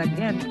 But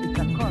again, it's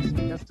a cost.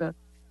 Because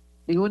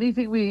the only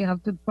thing we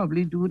have to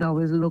probably do now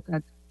is look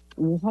at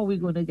how we're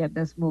going to get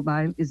this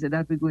mobile. Is it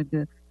that we're going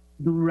to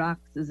do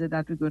racks? Is it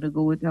that we're going to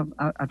go with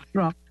a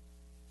truck?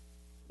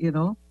 You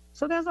know?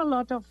 So there's a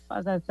lot of,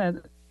 as I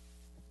said,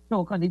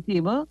 talk on the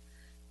table.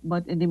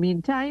 But in the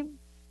meantime,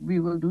 we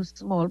will do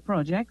small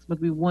projects, but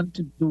we want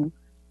to do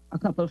a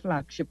couple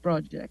flagship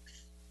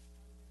projects.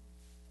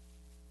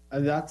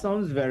 That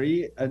sounds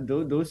very.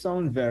 Those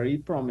sound very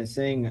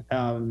promising.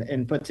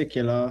 In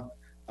particular,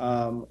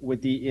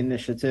 with the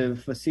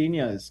initiative for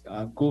seniors.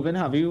 Govind,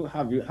 have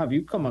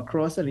you come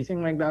across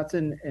anything like that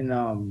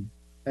in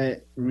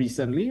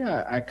recently?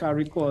 I can't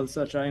recall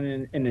such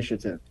an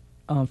initiative.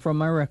 From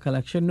my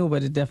recollection, no,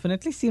 but it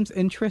definitely seems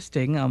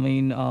interesting. I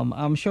mean,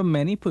 I'm sure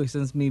many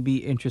persons may be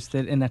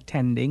interested in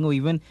attending or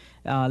even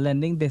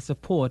lending their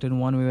support in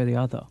one way or the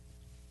other.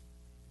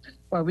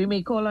 Well, we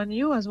may call on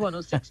you as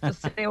 106 to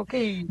say,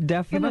 okay,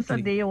 Definitely. give us a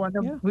day you want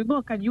to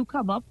book, and you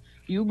come up,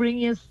 you bring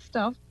your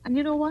stuff. And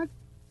you know what?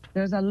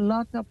 There's a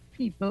lot of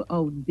people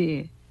out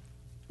there.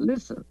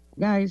 Listen,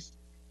 guys,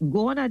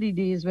 go on the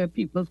days where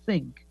people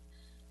think,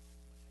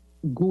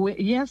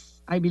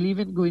 yes, I believe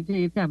in going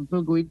to a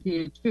temple, going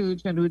to a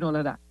church and doing all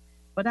of that.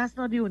 But that's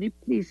not the only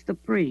place to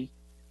pray.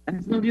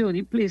 That's not the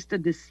only place to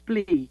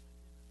display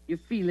your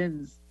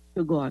feelings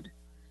to God.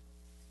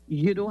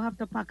 You don't have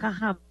to pack a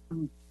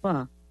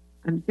hamper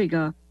and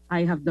figure,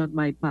 I have done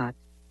my part.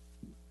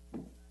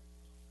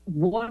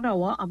 1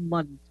 hour a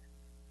month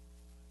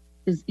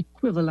is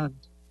equivalent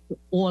to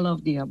all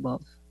of the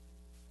above.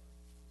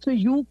 So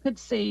you could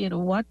say, you know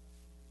what,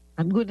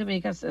 I'm going to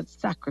make a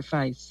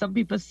sacrifice. Some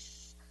people,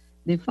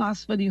 they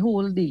fast for the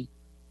whole day.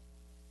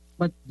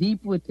 But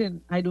deep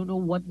within, I don't know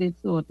what they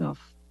thought of.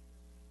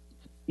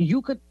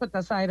 You could put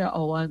aside an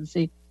hour and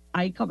say,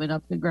 I coming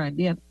up to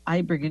Grandy and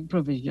I bring in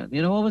provision.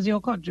 You know what was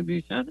your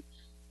contribution?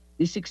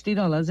 The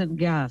 $60 in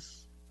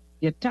gas,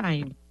 your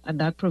time, and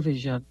that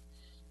provision.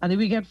 And then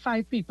we get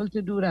 5 people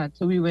to do that.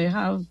 So we may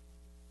have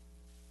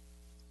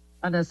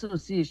an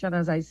association,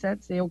 as I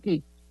said, say,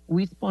 okay,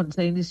 we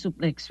sponsor in the soup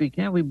next week,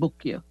 and we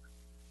book you.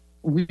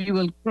 We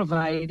will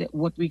provide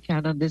what we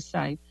can on this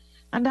side.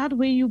 And that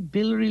way you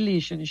build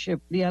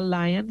relationship. The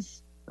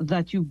alliance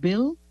that you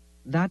build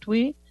that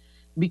way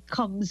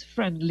becomes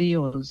friendly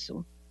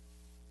also.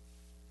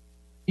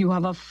 You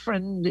have a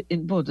friend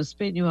in Port of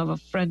Spain, you have a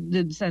friend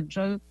in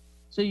Central.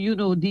 So you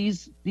know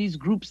these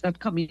groups that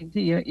come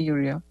into your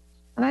area.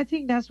 And I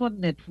think that's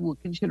what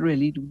networking should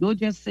really do. Don't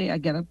just say, I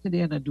get up today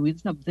and I'm doing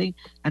something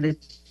and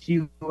it's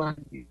you.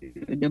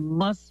 There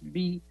must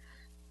be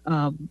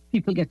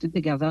people getting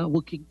together,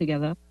 working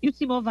together. You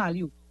see more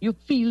value. You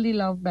feel the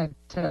love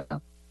better.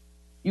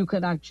 You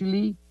can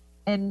actually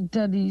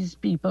enter these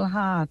people's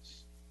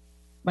hearts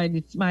by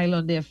the smile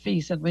on their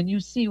face. And when you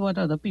see what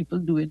other people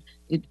doing,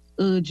 it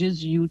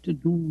urges you to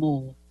do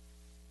more.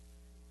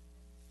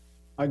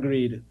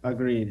 Agreed.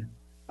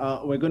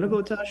 We're going to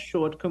go to a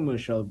short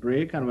commercial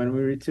break, and when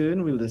we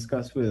return, we'll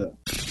discuss further.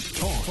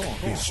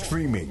 Talk is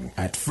streaming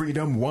at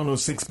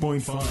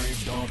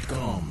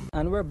freedom106.5.com.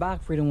 And we're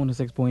back, Freedom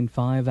 106.5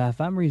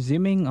 FM,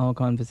 resuming our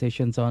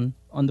conversations on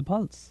the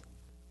Pulse.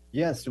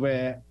 Yes,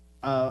 we're,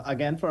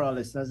 again, for our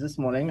listeners this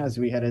morning, as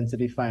we head into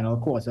the final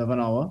quarter of an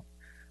hour,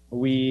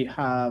 we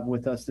have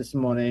with us this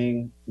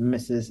morning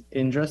Mrs.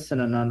 Indra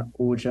Sinanan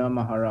Oja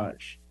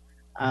Maharaj.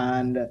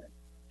 And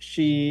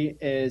she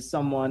is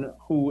someone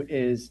who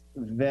is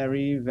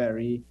very,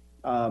 very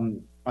a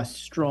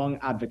strong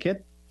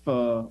advocate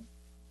for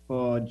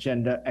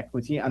gender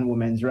equity and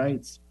women's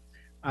rights.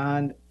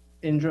 And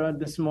Indra,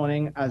 this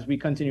morning, as we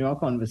continue our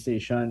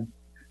conversation,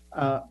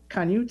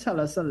 can you tell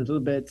us a little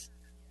bit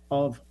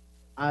of,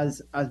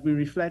 as we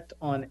reflect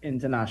on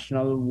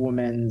International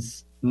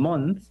Women's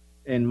Month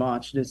in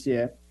March this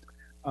year,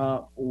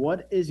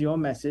 what is your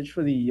message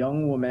for the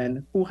young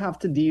women who have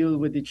to deal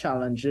with the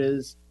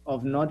challenges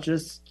of not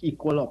just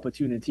equal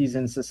opportunities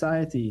in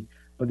society,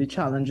 but the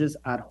challenges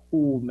at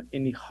home,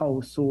 in the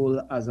household,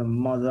 as a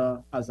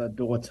mother, as a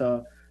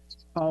daughter,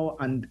 how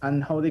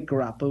they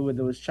grapple with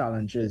those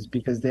challenges,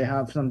 because they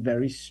have some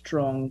very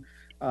strong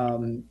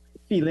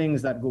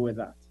feelings that go with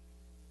that?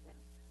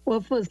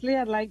 Well, firstly,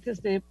 I'd like to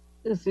say,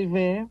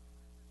 persevere,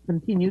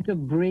 continue to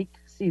break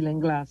ceiling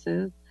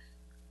glasses.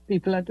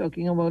 People are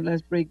talking about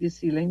let's break the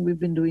ceiling. We've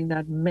been doing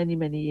that many,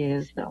 many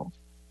years now.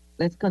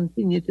 Let's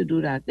continue to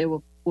do that. There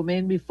were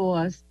women before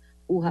us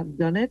who have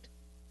done it.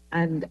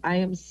 And I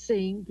am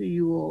saying to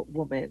you,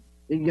 women,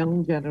 the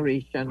young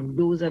generation,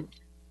 those at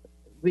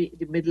the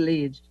middle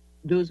age,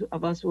 those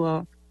of us who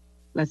are,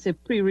 let's say,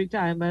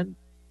 pre-retirement,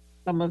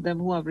 some of them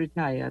who have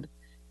retired.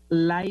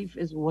 Life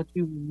is what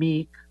you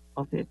make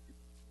of it.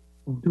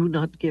 Do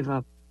not give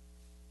up.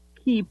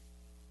 Keep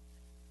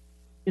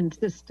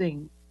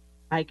insisting,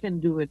 I can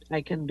do it,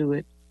 I can do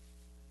it.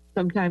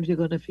 Sometimes you're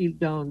going to feel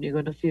down. You're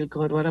going to feel,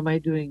 God, what am I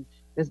doing?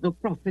 There's no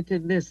profit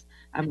in this.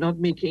 I'm not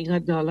making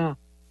 $1.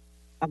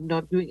 I'm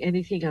not doing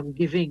anything. I'm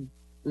giving.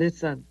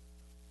 Listen,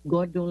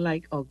 God don't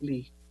like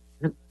ugly.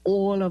 And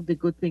all of the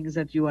good things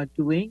that you are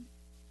doing,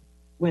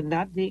 when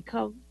that day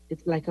comes,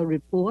 it's like a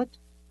report.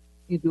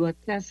 You do a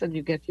test and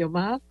you get your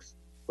marks.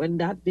 When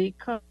that day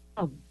comes,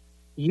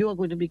 you are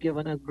going to be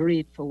given a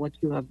grade for what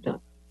you have done.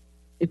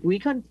 If we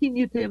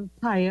continue to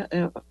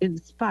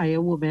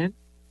inspire women,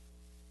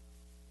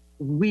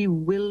 we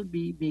will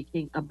be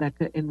making a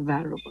better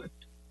environment.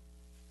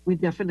 We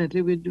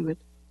definitely will do it,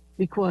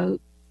 because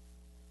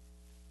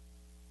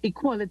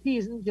equality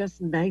isn't just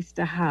nice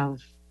to have.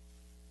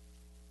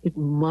 It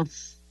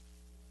must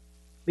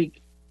be,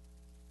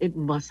 it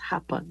must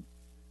happen.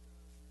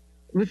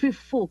 If we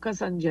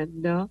focus on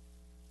gender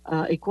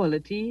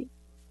equality,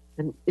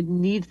 and it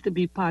needs to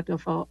be part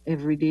of our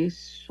everyday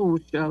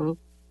social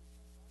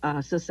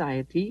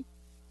society,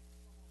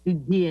 the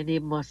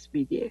DNA must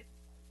be there.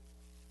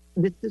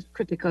 This is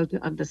critical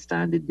to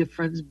understand the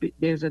difference.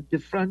 There's a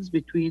difference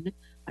between,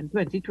 and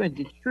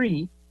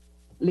 2023,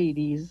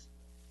 ladies,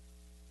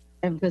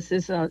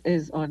 emphasis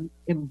is on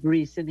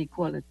embracing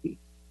equality.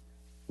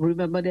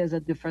 Remember, there's a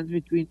difference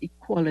between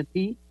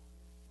equality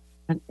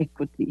and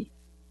equity.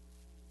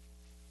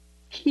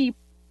 Keep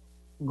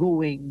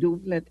going.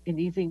 Don't let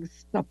anything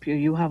stop you.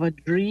 You have a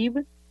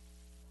dream.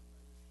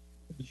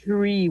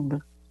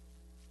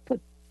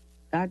 Put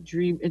that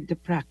dream into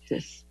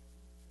practice.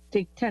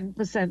 Take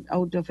 10%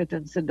 out of it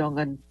and sit down,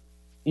 and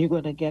you're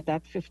going to get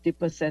that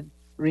 50%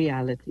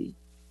 reality.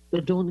 So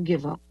don't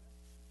give up.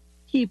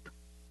 Keep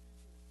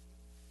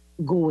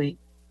going.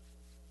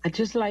 I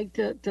just like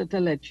to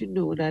let you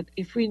know that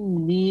if we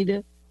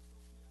need,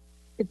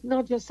 it's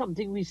not just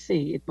something we say,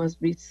 it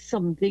must be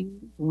something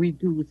we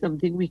do,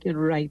 something we can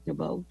write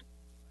about.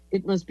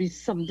 It must be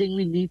something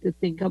we need to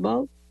think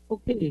about.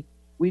 Okay,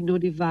 we know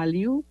the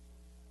value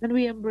and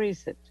we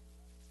embrace it.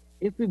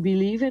 If we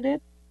believe in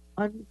it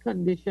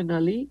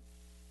unconditionally,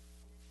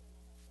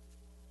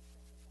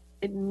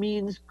 it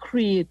means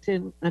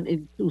creating an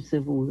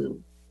inclusive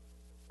world.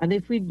 And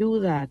if we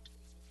do that,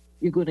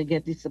 you're going to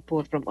get the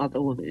support from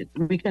other women.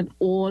 We can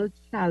all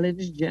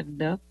challenge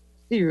gender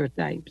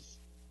stereotypes.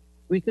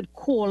 We could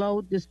call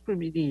out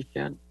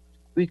discrimination.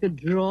 We could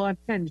draw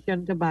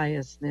attention to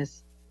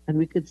biasness, and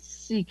we could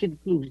seek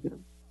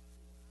inclusion.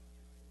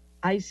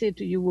 I say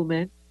to you,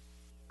 women,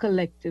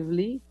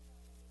 collectively,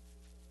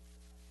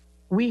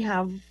 we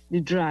have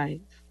the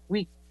drive.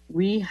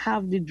 We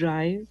have the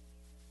drive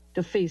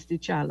to face the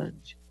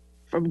challenge.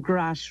 From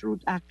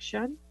grassroots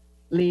action,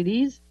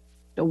 ladies,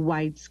 to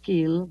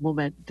wide-scale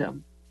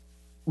momentum.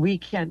 We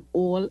can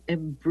all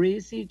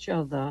embrace each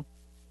other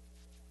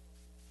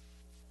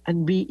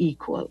and be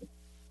equal.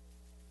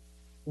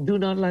 Do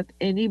not let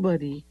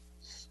anybody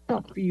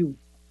stop you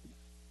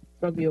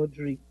from your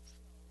dreams.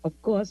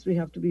 Of course, we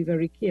have to be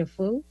very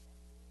careful.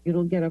 You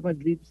don't get up and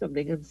dream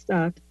something and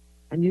start,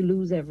 and you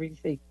lose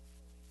everything.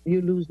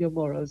 You lose your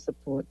moral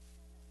support.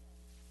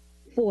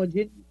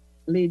 Forging,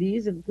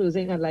 ladies, in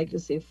closing, I'd like to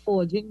say,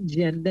 forging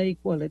gender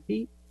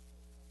equality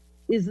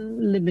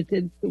isn't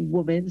limited to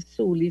women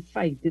solely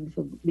fighting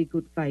for they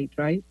could fight,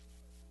 right?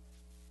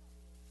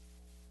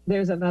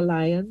 There's an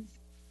alliance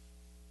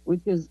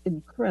which is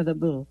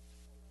incredible.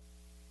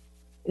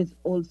 It's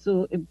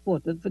also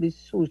important for the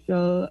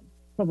social,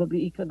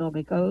 probably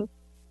economical,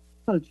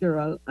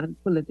 cultural,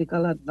 and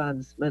political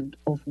advancement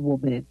of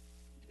women.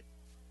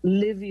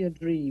 Live your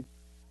dream.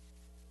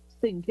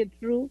 Think it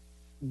through.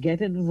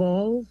 Get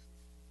involved.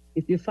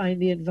 If you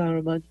find the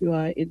environment you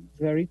are in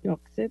very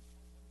toxic,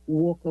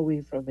 walk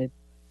away from it.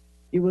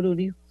 You will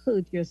only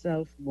hurt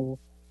yourself more.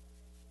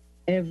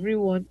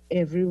 Everyone,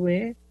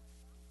 everywhere,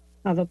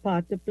 have a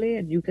part to play,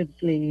 and you can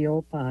play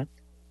your part.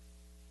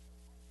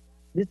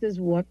 This is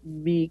what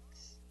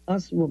makes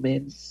us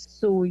women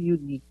so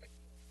unique.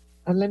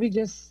 And let me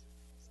just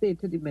say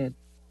to the men,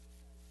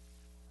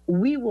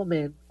 we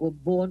women were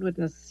born with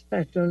a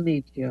special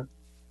nature,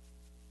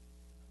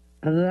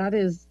 and that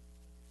is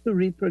to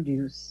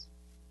reproduce.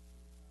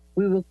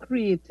 We were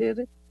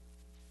created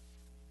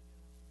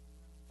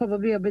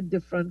probably a bit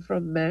different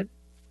from men,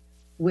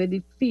 where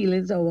the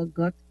feelings, our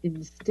gut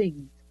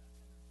instinct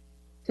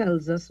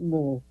tells us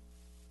more.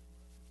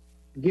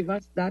 Give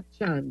us that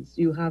chance.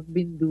 You have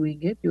been doing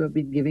it. You have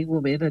been giving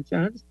women a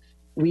chance.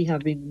 We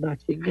have been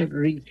matching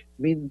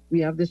and we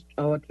have this,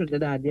 our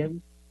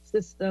Trinidadian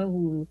sister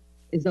who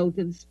is out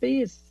in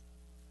space.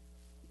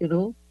 You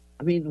know,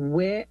 I mean,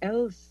 where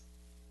else?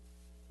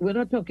 We're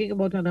not talking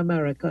about an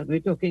American. We're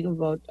talking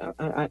about,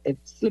 it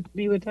slipped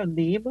me with her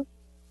name,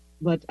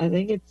 but I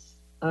think it's,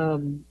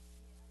 I'm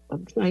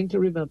trying to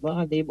remember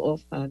her name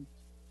offhand.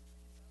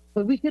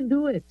 But we can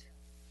do it.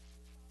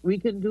 We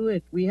can do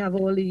it. We have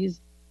all these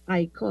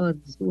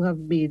icons who have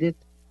made it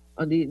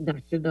on the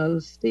national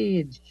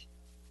stage.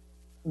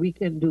 We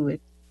can do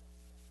it.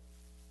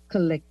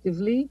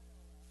 collectively,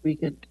 we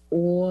can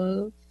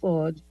all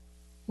forge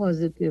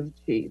positive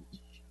change.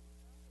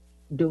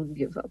 Don't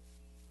give up.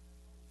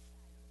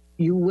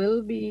 We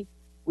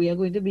are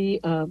going to be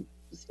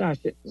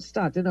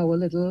starting our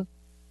little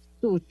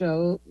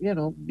social,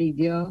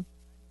 media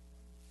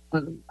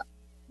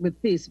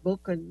with Facebook.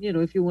 And,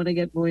 if you want to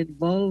get more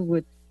involved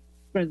with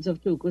Friends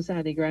of Toco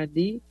Sangre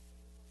Grande,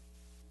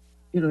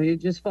 you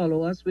just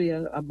follow us. We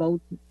are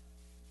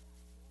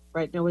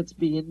right now it's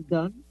being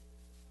done,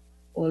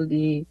 all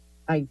the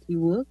IT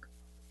work.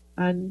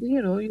 And,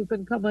 you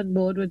can come on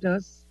board with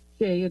us,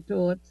 share your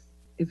thoughts.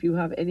 If you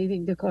have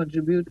anything to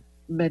contribute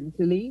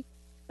mentally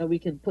that we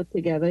can put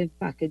together in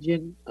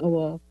packaging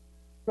our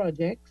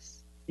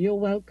projects, you're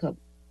welcome.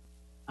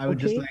 I would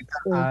just like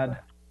to add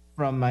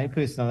from my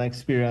personal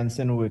experience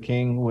in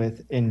working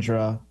with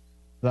Indra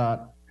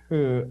that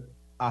her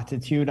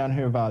attitude and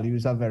her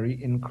values are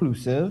very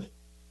inclusive.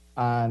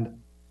 And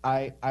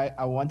I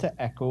want to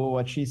echo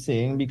what she's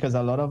saying, because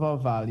a lot of our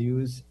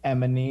values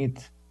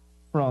emanate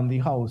from the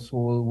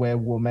household, where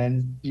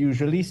women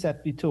usually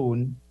set the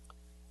tone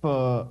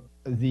for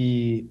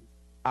the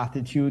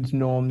attitudes,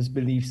 norms,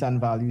 beliefs, and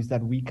values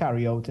that we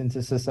carry out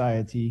into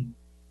society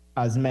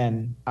as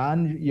men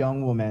and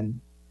young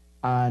women,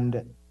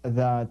 and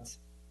that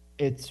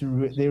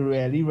they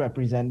really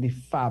represent the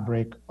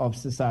fabric of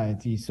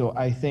society. So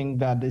I think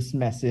that this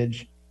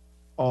message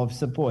of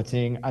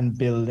supporting and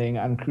building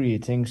and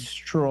creating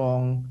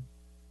strong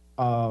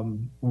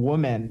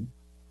women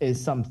is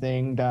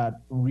something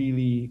that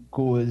really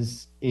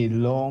goes a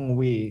long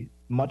way,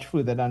 much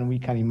further than we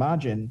can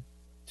imagine,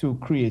 to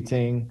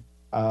creating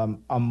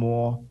a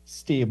more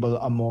stable,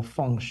 a more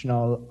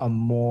functional, a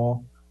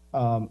more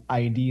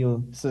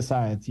ideal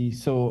society.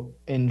 So,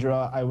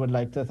 Indra, I would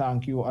like to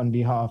thank you on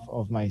behalf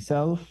of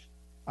myself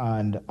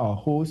and our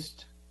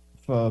host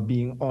for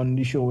being on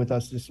the show with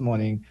us this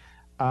morning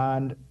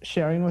and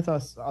sharing with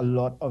us a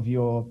lot of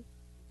your,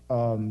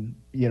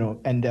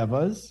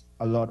 endeavors,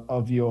 a lot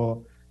of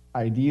your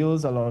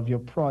ideals, a lot of your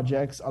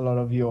projects, a lot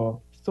of your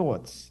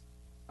thoughts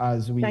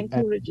as we Thank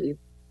you, Rajiv.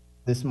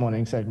 This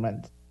morning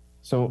segment.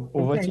 So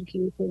Thank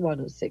you for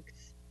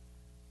 106.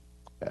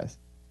 Yes.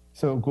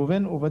 So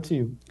Govind, over to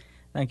you.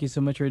 Thank you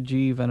so much,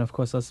 Rajiv, and of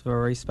course, us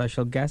very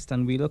special guest.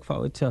 And we look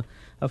forward to,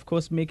 of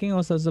course, making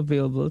ourselves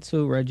available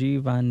to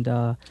Rajiv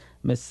and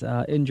Miss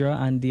Indra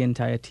and the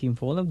entire team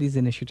for all of these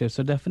initiatives.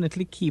 So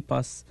definitely keep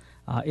us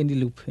in the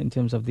loop in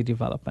terms of the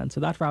development.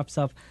 So that wraps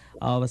up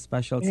our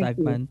special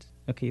segment.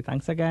 Okay,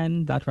 thanks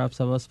again. That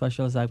wraps up our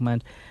special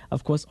segment,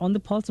 of course, on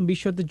the Pulse. And be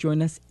sure to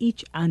join us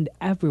each and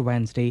every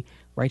Wednesday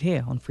right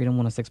here on Freedom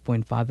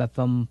 106.5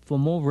 FM for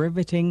more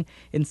riveting,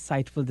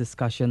 insightful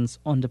discussions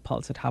on the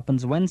Pulse. It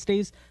happens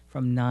Wednesdays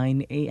from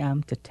 9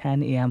 a.m. to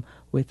 10 a.m.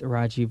 with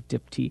Rajiv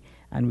Dipti.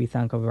 And we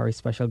thank our very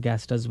special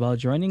guest as well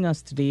joining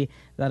us today.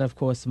 That, of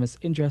course, Ms.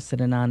 Indra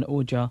Sidanan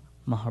Oja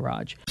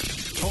Maharaj.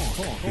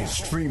 Talk is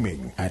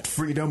streaming at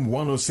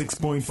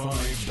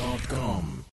freedom106.5.com.